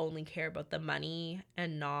Marvel only care about the money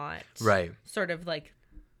and not Right. sort of like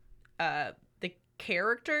the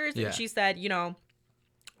characters. Yeah. And she said,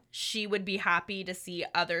 she would be happy to see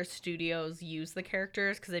other studios use the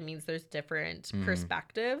characters because it means there's different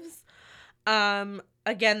perspectives.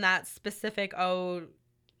 Again, that specific,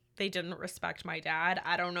 they didn't respect my dad.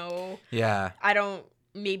 I don't know. Yeah.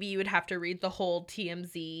 Maybe you would have to read the whole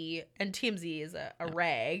TMZ, and TMZ is a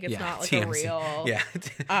rag. It's not like TMZ. a real. Yeah.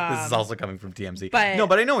 This is also coming from TMZ. but-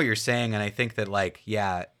 But I know what you're saying, and I think that, like,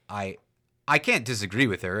 yeah, I can't disagree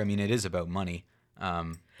with her. I mean, it is about money.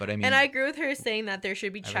 But I mean, And I agree with her saying that there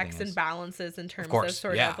should be everything checks is. and balances in terms of course.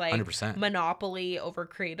 sort Yeah, of like 100%. monopoly over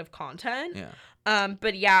creative content. yeah,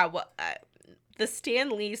 But yeah, the Stan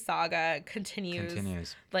Lee saga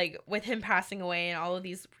continues. Like, with him passing away and all of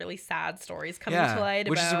these really sad stories coming to light.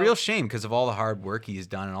 Which is a real shame because of all the hard work he's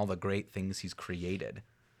done and all the great things he's created.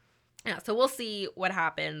 Yeah, so we'll see what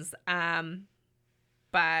happens.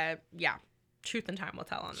 But yeah, truth and time will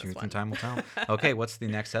tell on this one. Truth and time will tell. Okay, what's the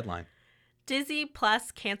next headline? Disney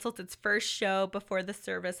Plus canceled its first show before the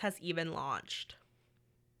service has even launched.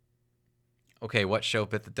 Okay, what show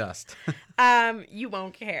bit the dust? You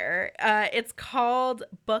won't care. It's called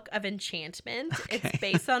Book of Enchantment. Okay. It's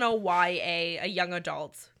based on a YA, a young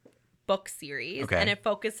adult book series, Okay. and it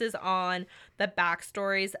focuses on the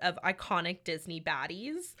backstories of iconic Disney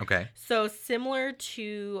baddies. Okay. So similar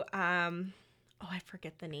to I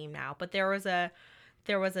forget the name now, but there was a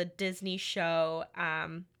Disney show,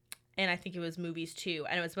 and I think it was movies too,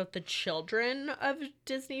 and it was about the children of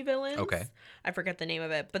Disney villains. Okay. I forget the name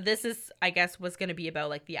of it, but this is, I guess, was going to be about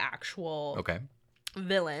like the actual Okay.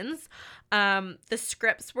 villains. The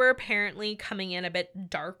scripts were apparently coming in a bit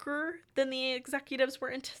darker than the executives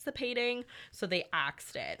were anticipating, so they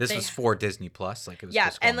axed it. This was for Disney Plus, like it was. Yeah,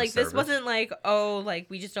 supposed to go and on the like this service? wasn't like, like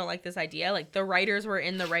we just don't like this idea. Like, the writers were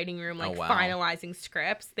in the writing room, like, wow. finalizing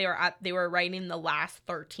scripts. They were writing the last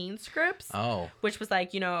 13 scripts, Oh. which was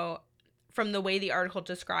like, from the way the article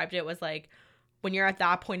described it, was like, when you're at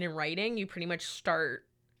that point in writing, you pretty much start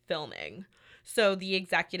filming. So the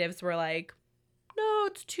executives were like, no,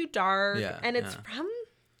 it's too dark. Yeah, and it's yeah. from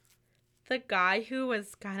the guy who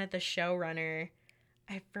was kind of the showrunner.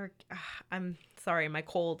 I'm sorry, my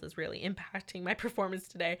cold is really impacting my performance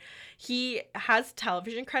today. He has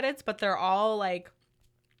television credits, but they're all like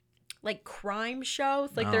crime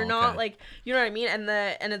shows. Like, they're not okay. like, you know what I mean?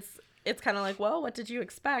 And it's kind of like, well, what did you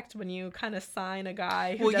expect when you kind of sign a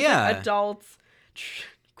guy who does like, adult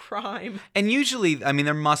crime? And usually, I mean,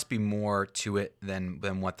 there must be more to it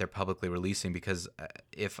than what they're publicly releasing, because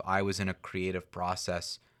if I was in a creative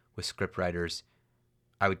process with scriptwriters,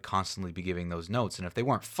 I would constantly be giving those notes. And if they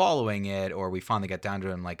weren't following it, or we finally get down to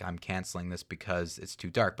it and like, I'm canceling this because it's too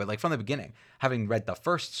dark. But like from the beginning, having read the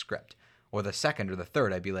first script or the second or the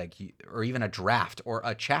third, I'd be like, or even a draft or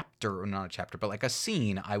a chapter, or not a chapter, but like a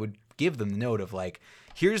scene, I would give them the note of like,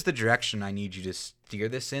 here's the direction I need you to steer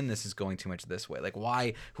this in. This is going too much this way. Like,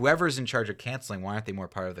 why, whoever's in charge of canceling, why aren't they more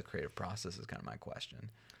part of the creative process is kind of my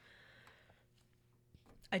question.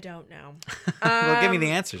 I don't know. Well, give me the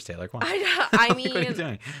answers, Taylor. Come on. I mean, What are you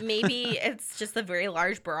doing? maybe it's just a very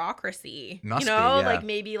large bureaucracy. Must you be, know, yeah. like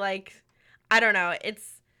maybe like, I don't know.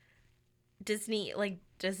 It's Disney. Like,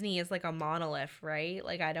 Disney is like a monolith, right?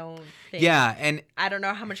 Like, I don't think. Yeah, and I don't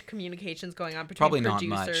know how much communication's going on between probably not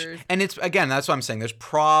producers. much. And it's, again, that's what I'm saying. There's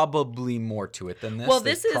probably more to it than this. Well,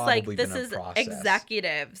 There's this is like probably this been a is process.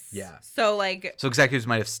 executives. Yeah. So like. So executives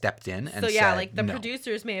might have stepped in and So yeah, said, like the no.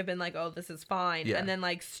 producers may have been like, "Oh, this is fine," Yeah. and then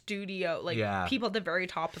like studio, like Yeah. people at the very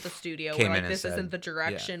top of the studio Came were in like, and "This said, isn't the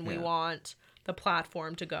direction we yeah. want the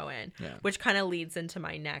platform to go in," Yeah. which kind of leads into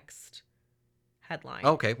my next headline.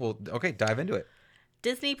 Okay, well, dive into it.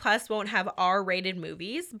 Disney Plus won't have R-rated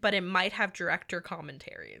movies, but it might have director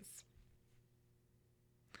commentaries.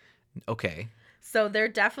 Okay. So they're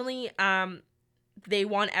definitely they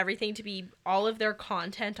want everything to be, all of their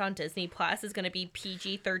content on Disney Plus is going to be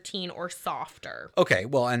PG-13 or softer. Okay,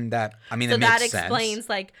 well, and that, I mean, So it makes that sense. explains,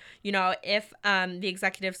 like, you know, if the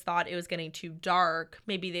executives thought it was getting too dark,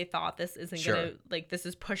 maybe they thought this isn't Sure. going to, like, this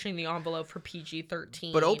is pushing the envelope for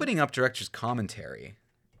PG-13. But opening up director's commentary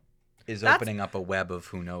is opening up a web of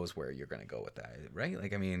who knows where you're going to go with that, right?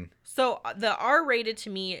 Like, I mean... So the R-rated to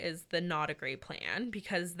me is the not a great plan,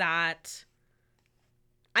 because that...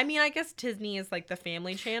 I mean, I guess Disney is like the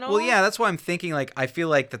family channel. Well, yeah, that's why I'm thinking, like, I feel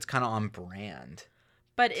like that's kind of on brand.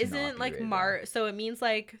 But to isn't not be like rated R. so it means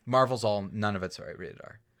like, Marvel's none of it's rated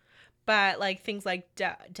R. but like things like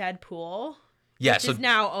Deadpool, Yeah, which so is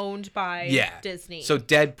now owned by Disney. So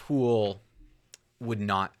Deadpool would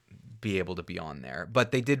not be able to be on there,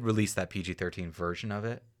 but they did release that PG-13 version of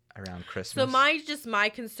it around Christmas. So my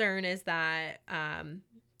concern is that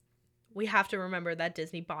we have to remember that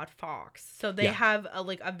Disney bought Fox, so they have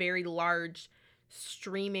a very large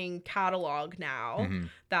streaming catalog now.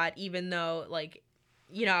 That even though, like,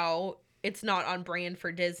 you know, it's not on brand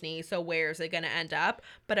for Disney, so where's it going to end up?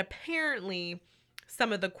 But apparently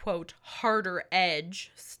some of the quote harder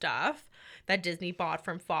edge stuff that Disney bought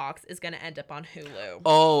from Fox is going to end up on Hulu.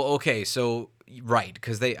 Oh, okay. So right,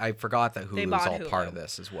 because I forgot that Hulu is bought all Hulu. part of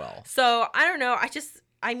this as well. So I don't know.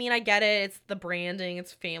 I mean, I get it. It's the branding.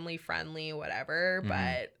 It's family friendly, whatever.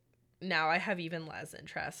 But now I have even less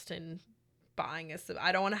interest in buying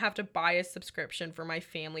I don't want to have to buy a subscription for my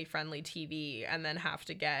family friendly TV and then have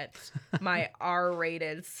to get my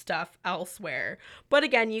R-rated stuff elsewhere. But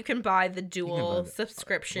again, you can buy the dual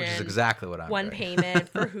subscription, Which is exactly what I'm one doing. payment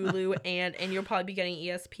for Hulu and you'll probably be getting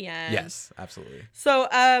ESPN. Yes, absolutely. So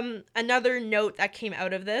another note that came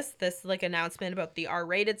out of this like announcement about the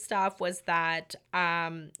R-rated stuff was that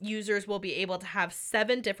users will be able to have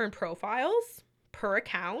 7 different profiles per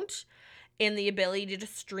account and the ability to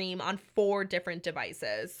stream on 4 different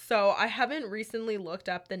devices. So I haven't recently looked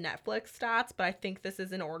up the Netflix stats, but I think this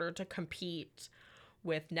is in order to compete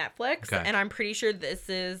with Netflix. Okay. And I'm pretty sure this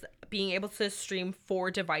is being able to stream 4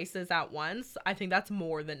 devices at once. I think that's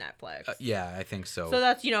more than Netflix. Yeah, I think so. So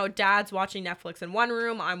that's, you know, dad's watching Netflix in one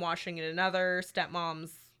room, I'm watching in another,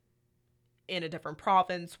 stepmom's in a different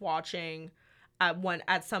province watching.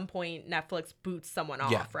 At some point, Netflix boots someone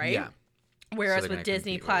off, right? Yeah. Whereas So with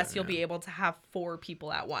Disney Plus, you'll be able to have 4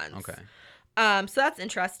 people at once. Okay. So that's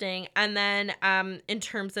interesting. And then in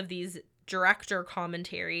terms of these director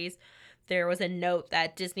commentaries, there was a note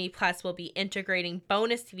that Disney Plus will be integrating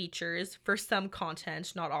bonus features for some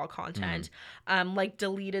content, not all content, like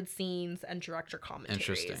deleted scenes and director commentaries.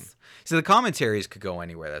 Interesting. So the commentaries could go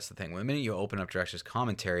anywhere. That's the thing. The minute you open up director's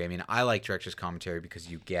commentary, I mean, I like director's commentary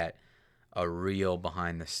because you get a real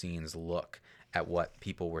behind-the-scenes look at what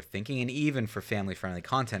people were thinking. And even for family-friendly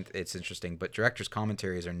content, it's interesting. But director's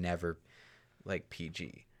commentaries are never like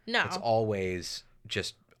PG. No. It's always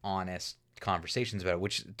just honest conversations about it,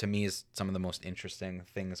 which to me is some of the most interesting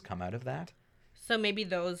things come out of that. So maybe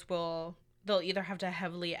they'll either have to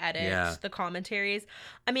heavily edit the commentaries.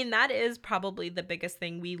 I mean, that is probably the biggest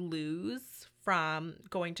thing we lose from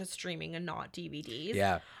going to streaming and not DVDs.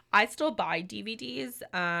 Yeah. I still buy DVDs.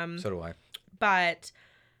 So do I. But,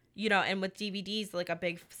 you know, and with DVDs, like a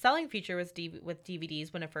big selling feature with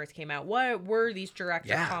DVDs when it first came out, what were these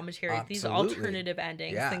director commentaries, these alternative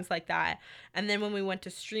endings, things like that. And then when we went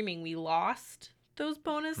to streaming, we lost those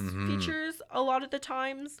bonus features a lot of the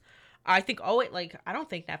times. I think, I don't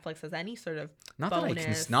think Netflix has any sort of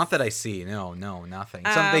bonus. Not that I see. No, nothing.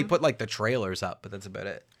 They put like the trailers up, but that's about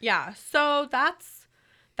it. Yeah. So that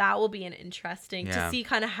will be an interesting to see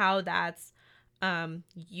kind of how that's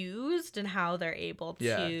used and how they're able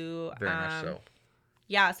to very much so.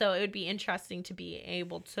 Yeah, so it would be interesting to be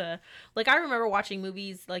able to, like, I remember watching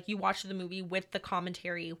movies, like, you watch the movie with the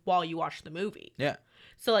commentary while you watch the movie. Yeah.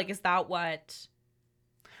 So, like, is that what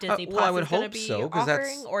Disney Plus I would is going to hope be so, 'cause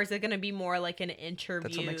offering? Or is it going to be more like an interview?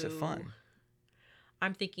 That's what makes it fun.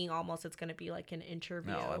 I'm thinking almost it's going to be like an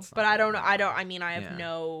interview. No, it's not but I don't know. gonna I mean, I have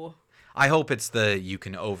no... I hope it's you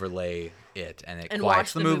can overlay it and it And quiets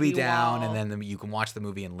watch the the movie movie down while- and then you can watch the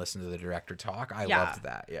movie and listen to the director talk. I loved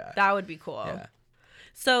that. Yeah. That would be cool. Yeah.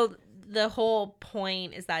 So the whole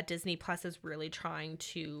point is that Disney Plus is really trying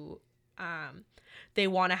to, they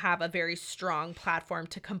want to have a very strong platform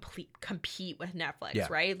to compete with Netflix,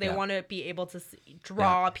 right? They want to be able to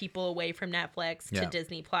draw people away from Netflix to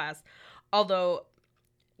Disney Plus. Although,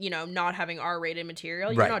 you know, not having R-rated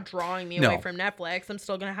material, you're not drawing me away from Netflix. I'm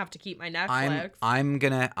still going to have to keep my Netflix.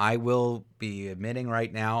 I will be admitting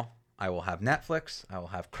right now, I will have Netflix, I will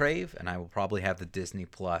have Crave, and I will probably have the Disney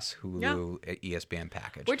Plus, Hulu, ESPN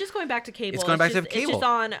package. We're just going back to cable. It's going back to cable.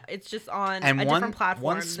 It's just on and a different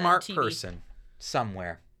platform. One smart than TV. person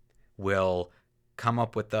somewhere will come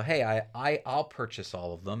up with the, hey, I'll purchase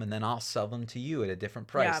all of them and then I'll sell them to you at a different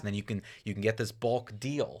price. Yeah. And then you can get this bulk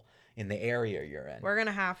deal in the area you're in. We're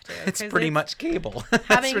gonna have to. It's pretty much cable. That's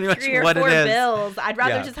Having pretty much 3 or what 4 it is. bills. I'd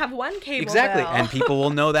rather Yeah. just have one cable Exactly. bill. And people will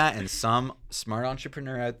know that, and some smart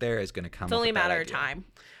entrepreneur out there is going to come It's up only a with that matter of idea.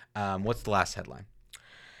 time. What's the last headline?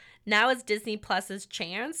 Now is Disney Plus's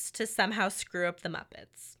chance to somehow screw up the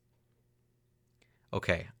Muppets.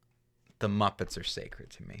 Okay. The Muppets are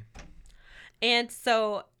sacred to me. And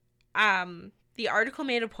so the article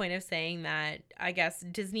made a point of saying that I guess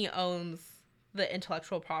Disney owns the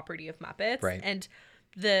intellectual property of Muppets. Right. And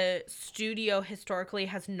the studio historically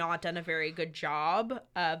has not done a very good job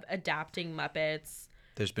of adapting Muppets.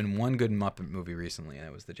 There's been one good Muppet movie recently, and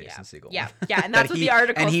it was the Jason Segel Yeah, one. yeah, and that's what the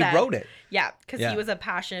article and he said. wrote it. Yeah, because Yeah. he was a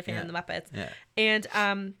passionate fan Yeah. of the Muppets. Yeah.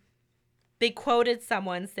 And they quoted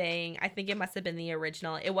someone saying, I think it must have been the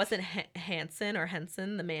original. It wasn't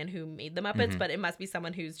Henson, the man who made the Muppets, but it must be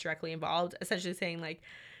someone who's directly involved, essentially saying, like,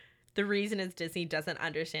 the reason is Disney doesn't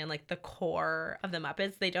understand, like, the core of the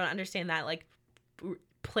Muppets. They don't understand that, like,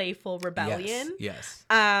 playful rebellion. Yes.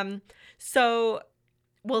 So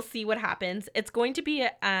we'll see what happens. It's going to be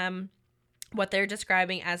what they're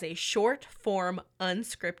describing as a short form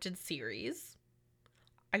unscripted series.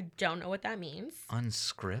 I don't know what that means.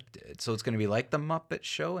 Unscripted. So it's going to be like the Muppet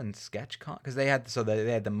Show and SketchCon, because they had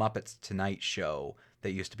the Muppets Tonight Show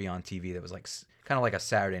that used to be on TV that was like kind of like a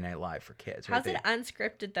Saturday Night Live for kids. Right? How's it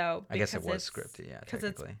unscripted though? I guess it Because was scripted. Yeah, because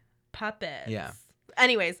it's technically. puppets. Yeah.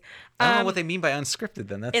 Anyways, I don't know what they mean by unscripted.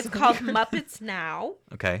 Then that's it's called Muppets Now.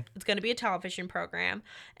 Okay. It's going to be a television program,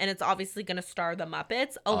 and it's obviously going to star the Muppets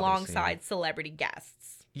Obviously, alongside celebrity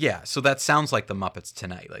guests. Yeah, so that sounds like the Muppets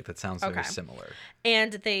Tonight. Like that sounds very Okay. similar.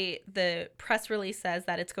 And the press release says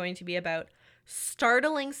that it's going to be about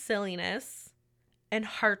startling silliness and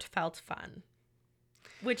heartfelt fun,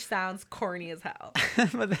 which sounds corny as hell.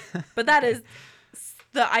 But that is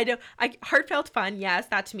heartfelt fun. Yes,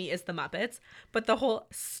 that to me is the Muppets. But the whole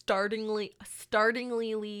startlingly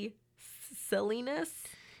silliness,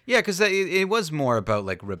 Yeah, because it was more about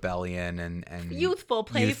like rebellion and youthful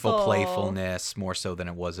playfulness more so than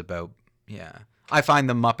it was about. Yeah, I find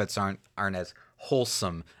the Muppets aren't as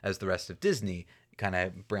wholesome as the rest of Disney kind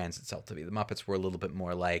of brands itself to be. The Muppets were a little bit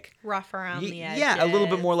more like rough around the edges. yeah, a little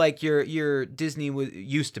bit more like your Disney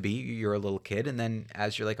used to be. You're a little kid, and then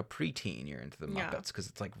as you're like a preteen, you're into the Muppets because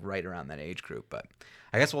it's like right around that age group. But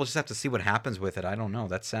I guess we'll just have to see what happens with it. I don't know.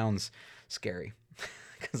 That sounds scary.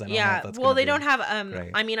 I don't know if that's well, gonna they be don't have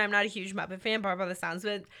great. I mean, I'm not a huge Muppet fan, but by the sounds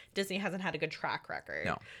of it, Disney hasn't had a good track record.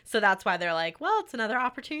 No. So that's why they're like, well, it's another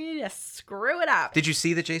opportunity to screw it up. Did you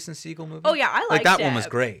see the Jason Segel movie? Oh yeah, I liked like that it. one was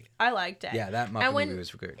great. I liked it. Yeah, that And Muppet when- movie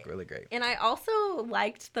was really great. And I also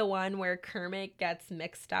liked the one where Kermit gets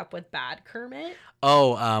mixed up with Bad Kermit.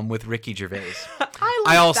 Oh, with Ricky Gervais. I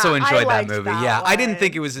I also liked enjoyed that liked movie. that Yeah, I didn't one.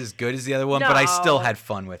 think it was as good as the other one, but I still No. had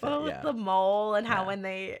fun with it. Well, Yeah, with the mole and how Yeah. when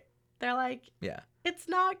they're like, yeah. it's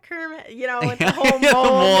not Kermit, you know, with the whole Yeah, the mole.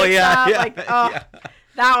 mole, mixed yeah, up, yeah, like, oh, yeah.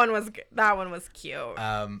 that one was cute.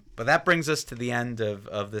 But that brings us to the end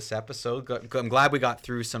of this episode. I'm glad we got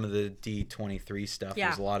through some of the D23 stuff. Yeah.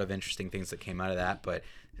 There's a lot of interesting things that came out of that, but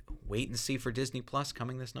wait and see for Disney Plus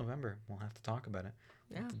coming this November. We'll have to talk about it.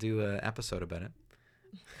 We'll have to do an episode about it.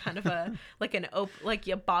 Kind of a like an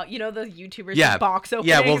you know the YouTubers Yeah, do box openings.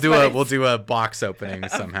 yeah, but we'll it's do a box opening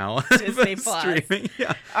somehow. Disney Plus. Streaming,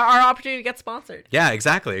 yeah. our opportunity to get sponsored. Yeah,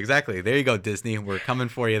 exactly. There you go, Disney. We're coming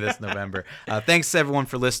for you this November. Thanks, everyone,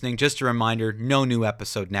 for listening. Just a reminder, no new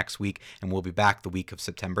episode next week, and we'll be back the week of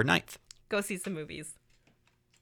September 9th. Go see some movies.